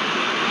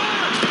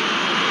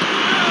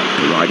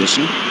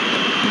 Ryderson.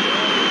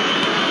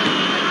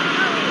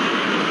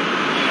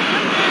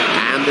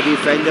 And the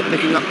defender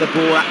picking up the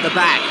ball at the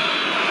back.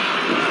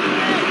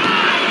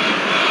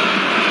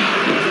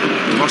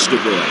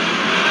 Mosterboy.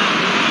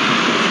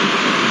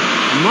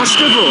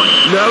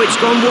 No, it's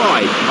gone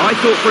wide. I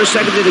thought for a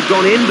second it had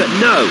gone in, but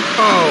no.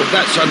 Oh,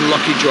 that's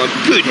unlucky, John.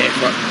 Good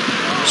effort.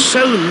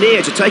 So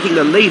near to taking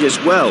the lead as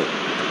well.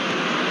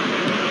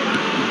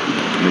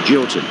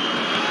 Magilton.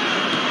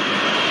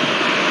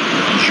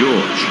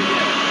 George.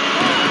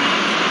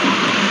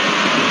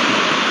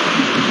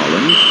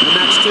 Holland. And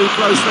that's too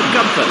close for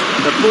comfort.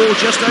 The ball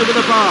just over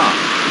the bar.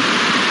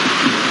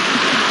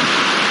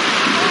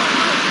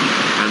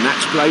 And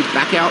that's played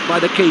back out by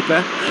the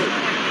keeper.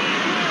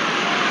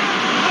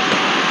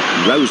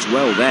 Rose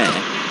well there.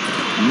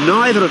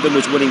 Neither of them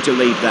was willing to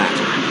leave that.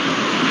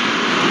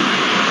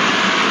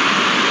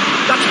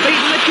 That's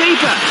beaten the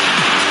keeper.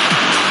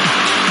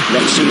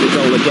 Let's see the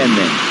goal again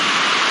then.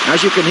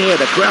 As you can hear,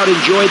 the crowd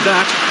enjoyed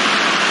that.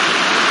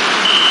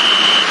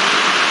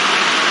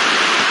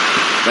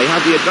 They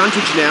have the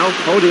advantage now.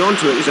 Holding on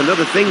to it is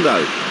another thing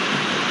though.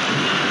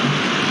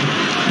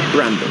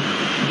 Bramble.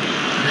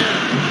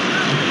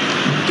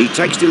 He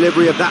takes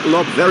delivery of that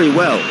lob very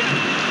well.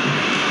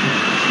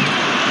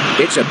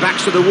 It's a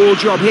backs-to-the-wall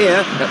job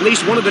here. At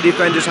least one of the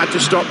defenders had to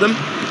stop them.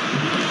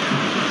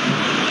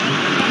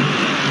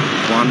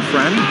 Juan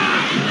Fran.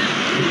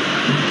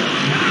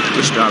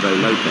 Gustavo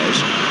Lopez.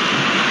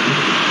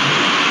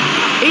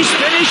 He's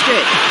finished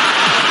it!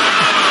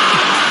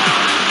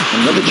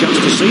 Another chance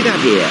to see that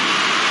here.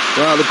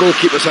 Well, the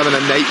goalkeeper's having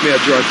a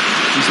nightmare, John.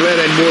 He's let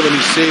in more than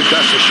he's saved,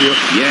 that's for sure.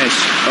 Yes.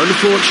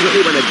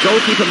 Unfortunately, when a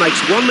goalkeeper makes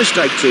one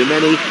mistake too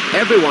many,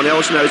 everyone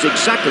else knows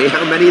exactly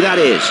how many that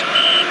is.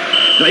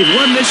 They've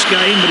won this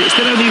game, but it's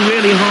still only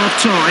really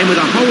half-time with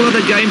a whole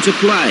other game to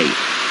play.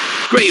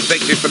 Great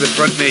victory for the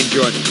front men,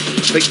 John.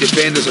 Big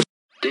defenders are...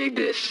 Dig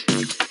this.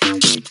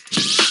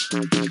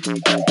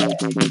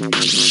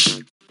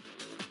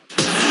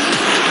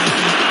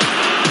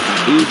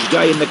 Huge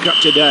day in the Cup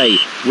today.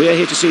 We're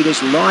here to see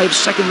this live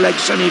second-leg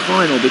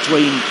semi-final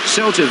between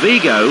Celta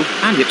Vigo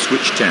and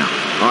IPSWICH TOWN.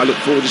 I look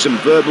forward to some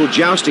verbal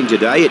jousting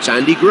today. It's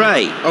Andy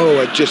Gray. Oh,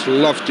 I'd just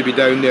love to be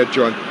down there,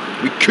 John.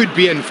 We could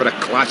be in for a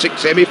classic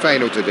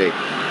semi-final today.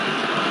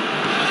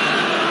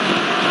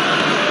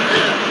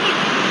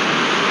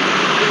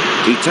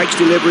 He takes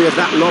delivery of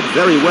that lob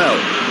very well.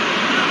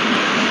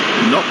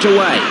 Knocked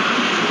away.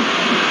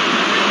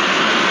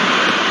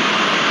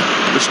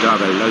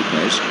 Gustavo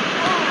Lopez.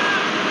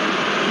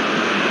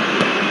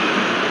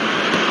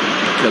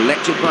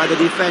 Collected by the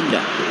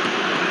defender.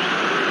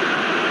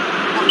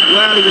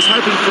 Well, he was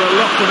hoping for a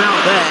lot from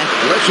out there.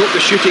 Well, let's hope the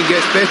shooting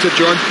gets better,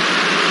 John.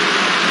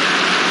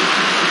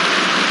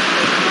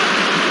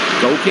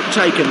 Goal kick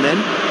taken then.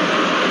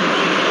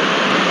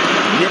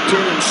 Nipped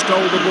in and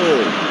stole the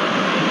ball.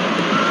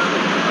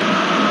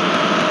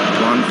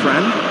 Juan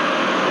Fran.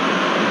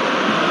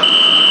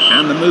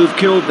 And the move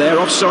killed there,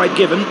 offside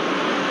given.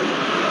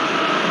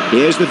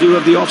 Here's the view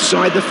of the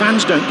offside the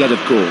fans don't get, of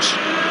course.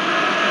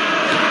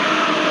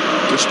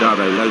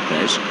 Gustavo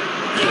Lopez.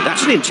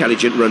 That's an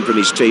intelligent run from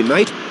his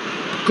teammate.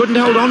 Couldn't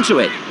hold on to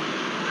it.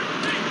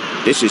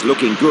 This is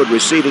looking good,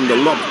 receiving the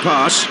lob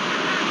pass.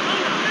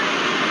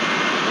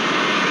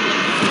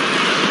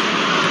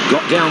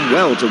 Got down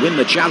well to win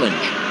the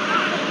challenge.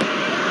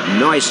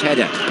 Nice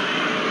header.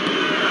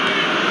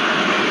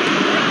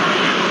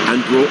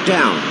 And brought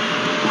down.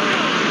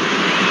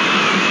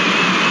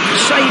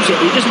 Saves it,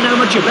 he doesn't know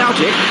much about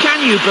it. Can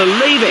you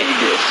believe it?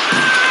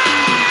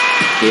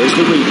 Here's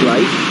the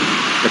replay.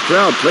 The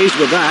crowd pleased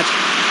with that.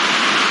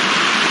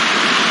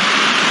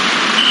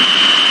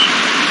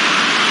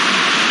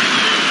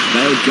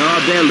 They'll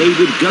guard their lead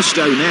with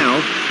gusto now.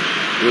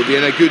 They'll be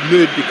in a good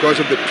mood because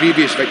of the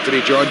previous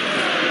victory, John.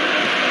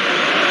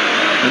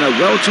 And a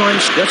well-timed,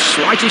 the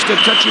slightest of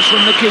touches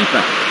from the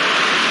keeper.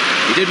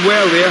 He did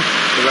well there.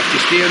 He'll have to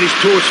stay on his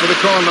toes for the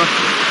corner.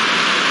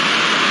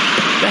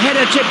 The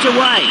header tipped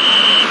away.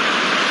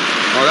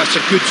 Oh, that's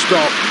a good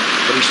stop.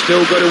 But he's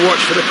still got to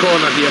watch for the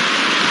corner here.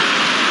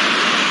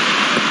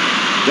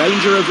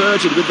 Danger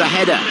averted with the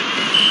header.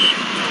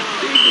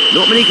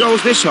 Not many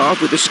goals this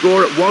half with the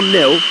score at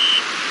 1-0.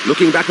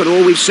 Looking back at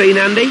all we've seen,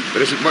 Andy?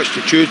 There isn't much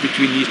to choose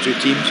between these two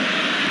teams.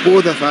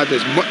 Both have had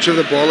as much of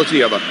the ball as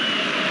the other.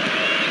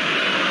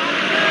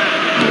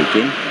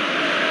 Making.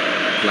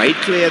 Played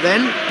clear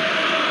then.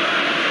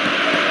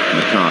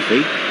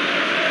 McCarthy.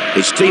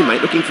 His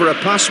teammate looking for a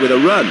pass with a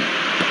run.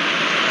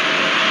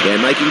 They're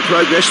making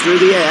progress through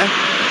the air.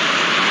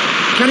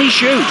 Can he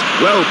shoot?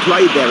 Well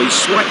played there. He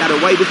swiped that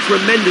away with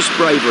tremendous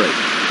bravery.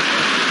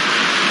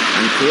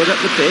 And cleared up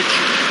the pitch.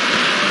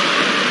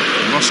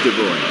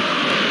 Mosterboy.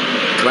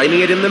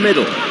 Claiming it in the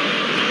middle.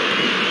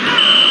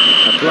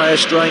 A player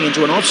straying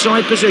into an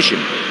offside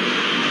position.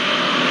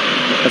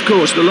 Of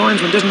course, the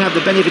linesman doesn't have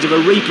the benefit of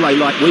a replay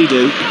like we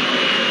do.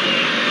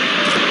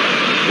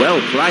 Well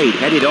played,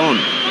 headed on.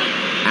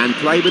 And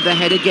played with the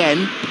head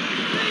again.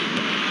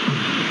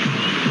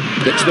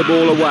 Gets the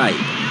ball away.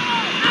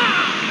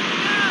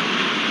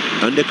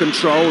 Under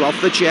control, off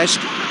the chest.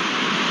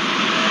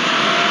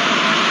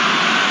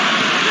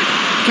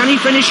 Can he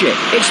finish it?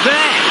 It's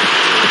there!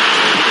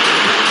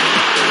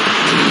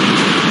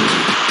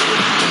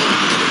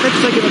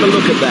 Let's take another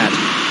look at that.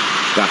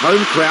 The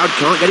home crowd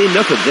can't get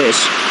enough of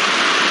this.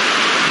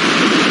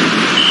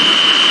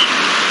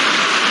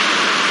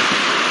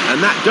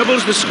 And that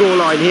doubles the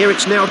scoreline here.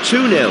 It's now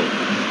 2-0.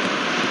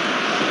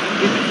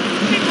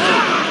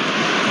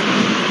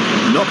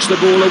 Knocks the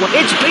ball away.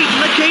 It's beaten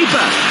the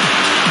keeper.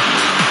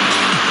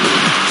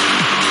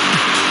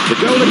 The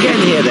goal again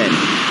here then.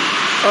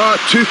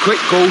 Two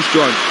quick goals,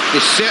 John.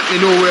 They certainly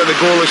know where the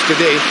goal is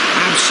today.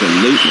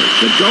 Absolutely.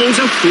 The goals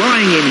are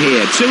flying in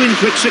here. Two in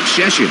quick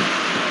succession.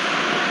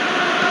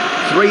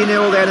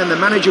 3-0 then, and the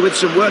manager with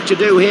some work to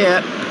do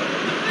here.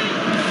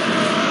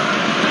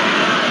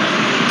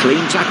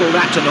 Clean tackle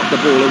that to knock the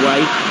ball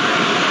away.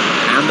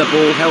 And the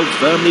ball held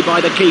firmly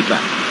by the keeper.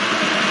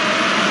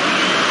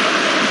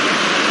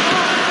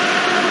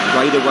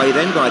 Played away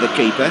then by the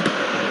keeper.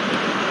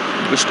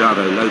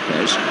 Gustavo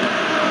Lopez.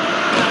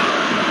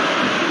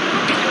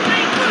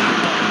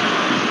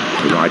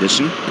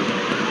 Ryderson.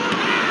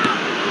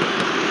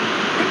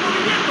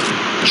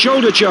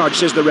 Shoulder charge,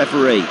 says the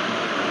referee.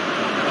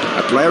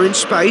 A player in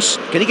space.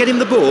 Can he get him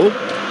the ball?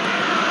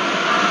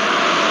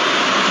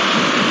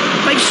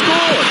 They've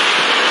scored!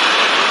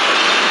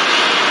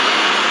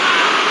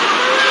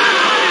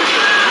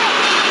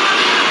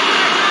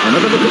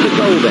 Another look at the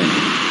goal then.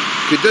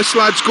 Could this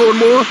lad score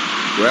more?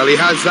 Well, he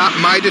has that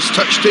Midas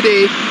touch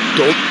today.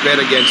 Don't bet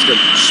against him.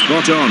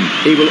 Spot on.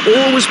 He will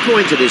always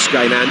point to this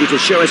game, Andy,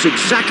 to show us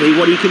exactly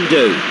what he can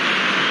do.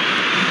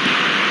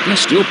 They're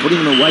still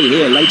putting them away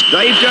here late.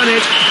 They've done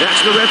it.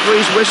 That's the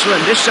referee's whistle,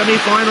 and this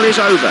semi-final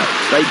is over.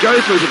 They go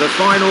through to the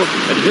final,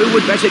 and who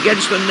would bet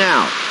against them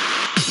now?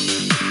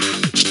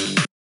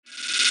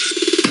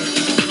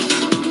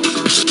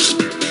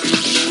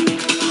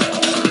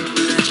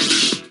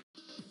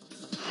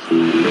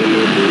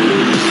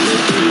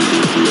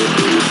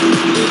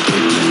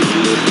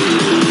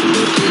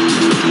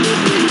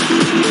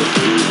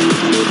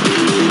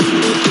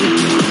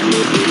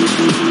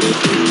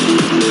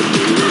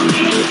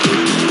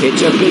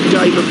 It's a big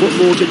day for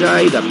football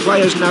today. The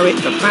players know it,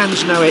 the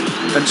fans know it,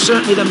 and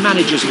certainly the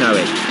managers know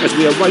it, as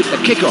we await the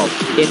kick-off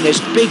in this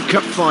big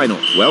cup final.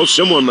 Well,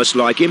 someone must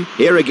like him.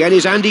 Here again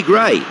is Andy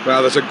Gray.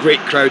 Well, there's a great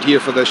crowd here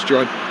for this,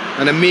 John.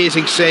 An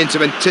amazing sense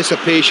of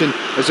anticipation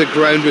as the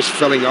ground was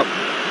filling up.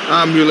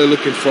 I'm really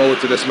looking forward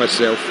to this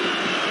myself.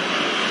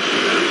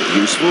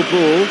 Useful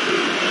ball.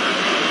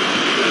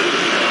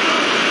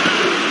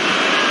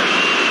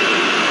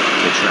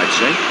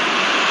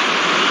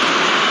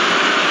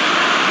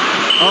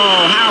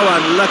 Oh, how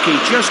unlucky,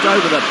 just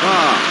over the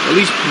bar. Well,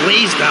 he's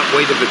blazed that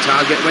wide of the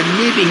target when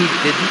maybe he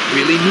didn't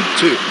really need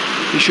to.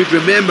 He should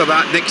remember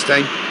that next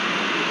time.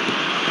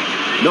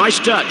 Nice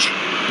touch.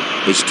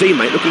 His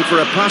teammate looking for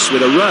a pass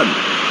with a run.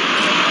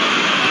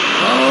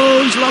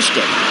 Oh, he's lost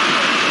it.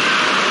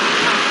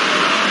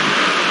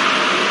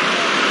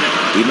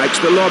 He makes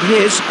the lob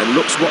his and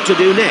looks what to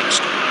do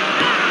next.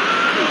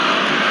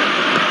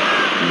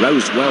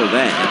 Rose well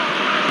there.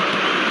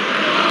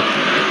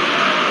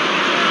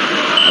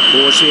 A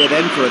pause here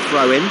then for a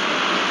throw-in.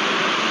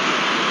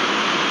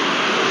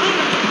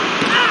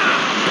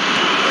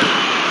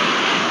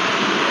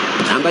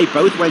 And they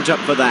both went up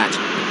for that.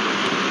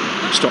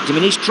 Stopped him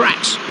in his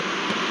tracks.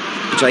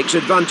 Takes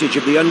advantage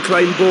of the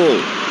unclaimed ball.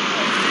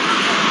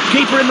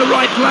 Keeper in the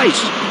right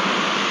place.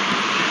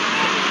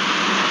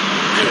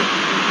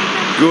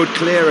 Good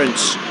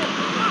clearance.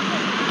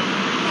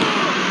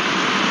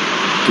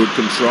 Good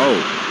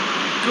control.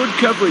 Good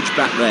coverage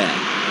back there.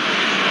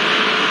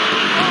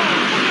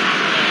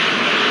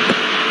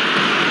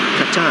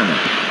 Katana.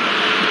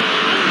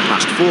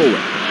 Passed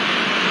forward.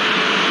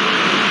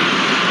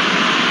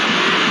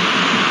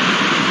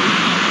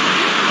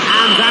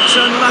 And that's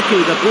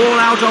unlucky. The ball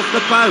out off the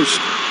post.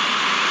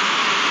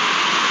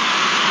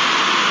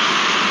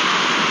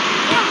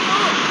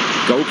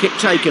 Goal kick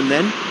taken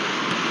then.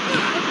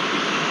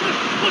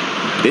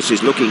 This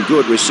is looking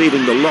good,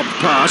 receiving the lobbed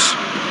pass.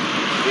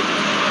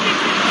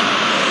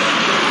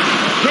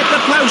 Hit the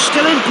post,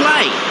 still in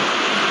play.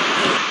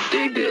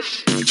 Dig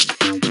this.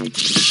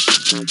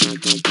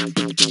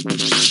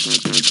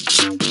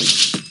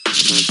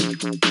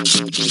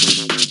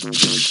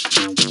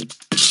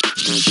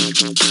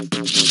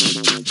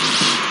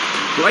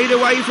 Played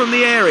away from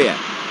the area.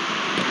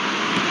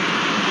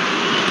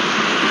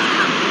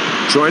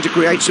 Trying to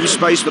create some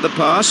space for the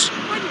pass.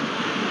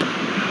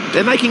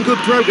 They're making good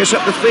progress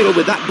up the field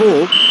with that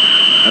ball.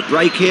 A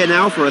break here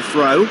now for a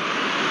throw.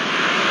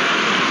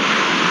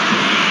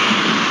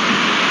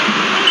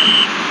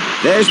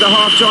 There's the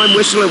half-time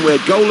whistle and we're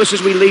goalless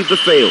as we leave the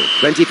field.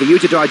 Plenty for you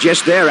to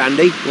digest there,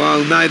 Andy.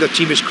 Well, neither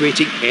team is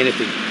creating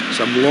anything.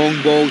 Some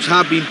long balls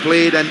have been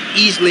played and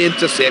easily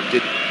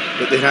intercepted,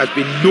 but there has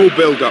been no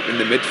build-up in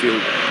the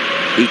midfield.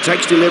 He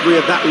takes delivery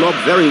of that lob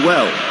very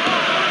well.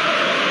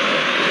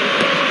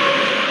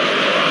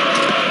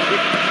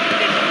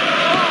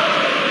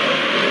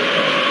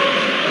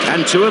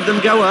 And two of them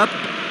go up.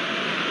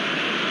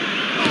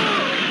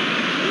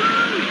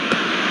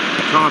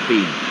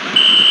 Carpine.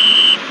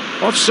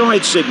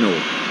 Offside signal.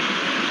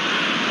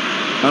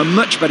 A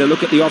much better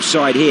look at the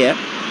offside here.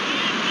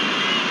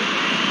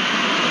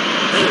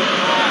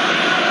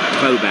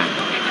 Boban.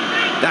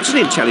 That's an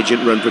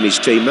intelligent run from his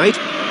teammate.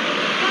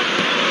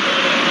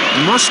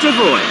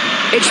 Mostovoy.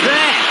 It's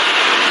there.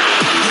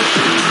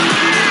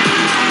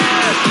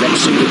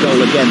 Let's see the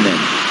goal again then.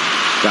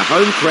 The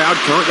home crowd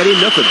can't get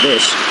enough of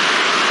this.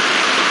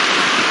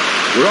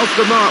 We're off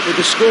the mark with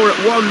the score at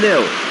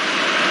 1-0.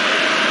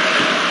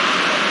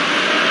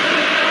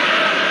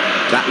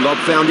 That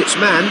lob found its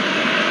man.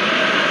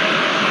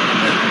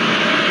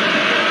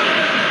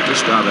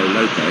 Gustavo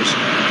Lopez.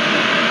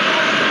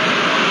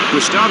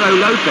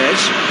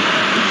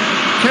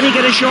 Can he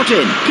get a shot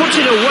in? Puts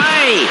it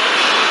away!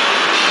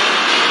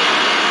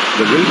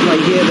 The replay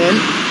here then.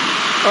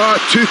 Oh,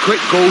 two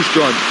quick goals,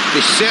 John.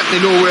 They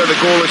certainly know where the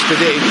goal is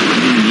today.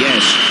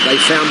 Yes, they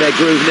found their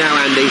groove now,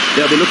 Andy.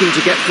 They'll be looking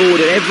to get forward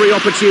at every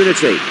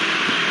opportunity.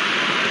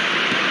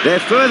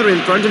 They're further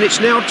in front and it's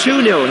now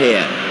 2-0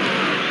 here.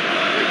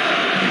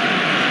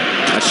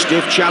 A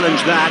stiff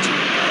challenge that.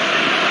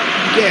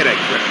 Get a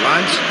grip,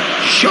 lads.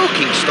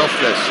 Shocking stuff,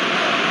 this.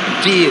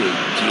 Deary.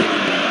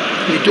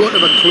 They don't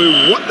have a clue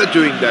what they're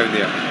doing down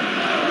there.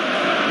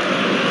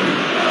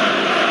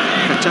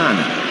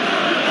 Katana.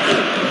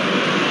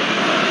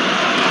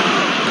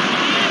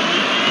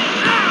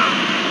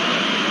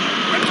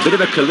 Bit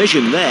of a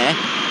collision there.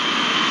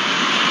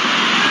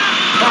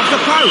 Off the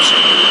post.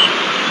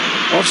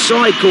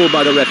 Offside called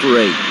by the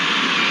referee.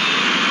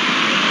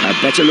 A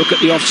better look at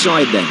the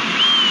offside then.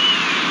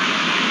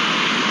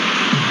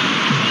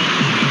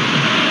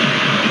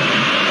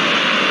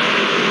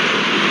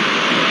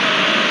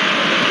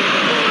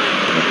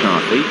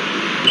 McCarthy.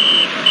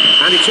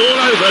 And it's all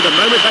over, the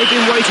moment they've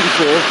been waiting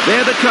for.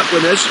 They're the cup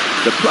winners.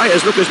 The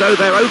players look as though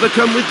they're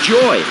overcome with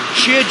joy.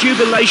 Sheer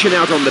jubilation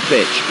out on the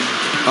pitch.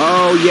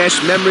 Oh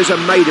yes, memories are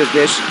made of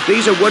this.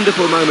 These are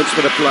wonderful moments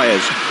for the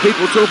players.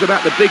 People talk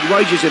about the big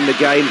wages in the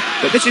game,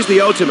 but this is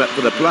the ultimate for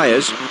the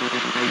players.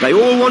 They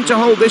all want to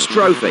hold this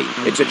trophy.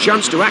 It's a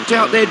chance to act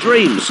out their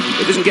dreams.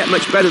 It doesn't get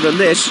much better than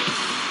this.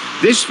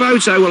 This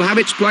photo will have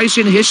its place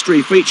in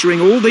history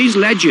featuring all these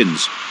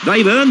legends.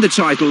 They've earned the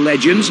title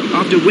legends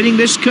after winning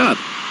this cup.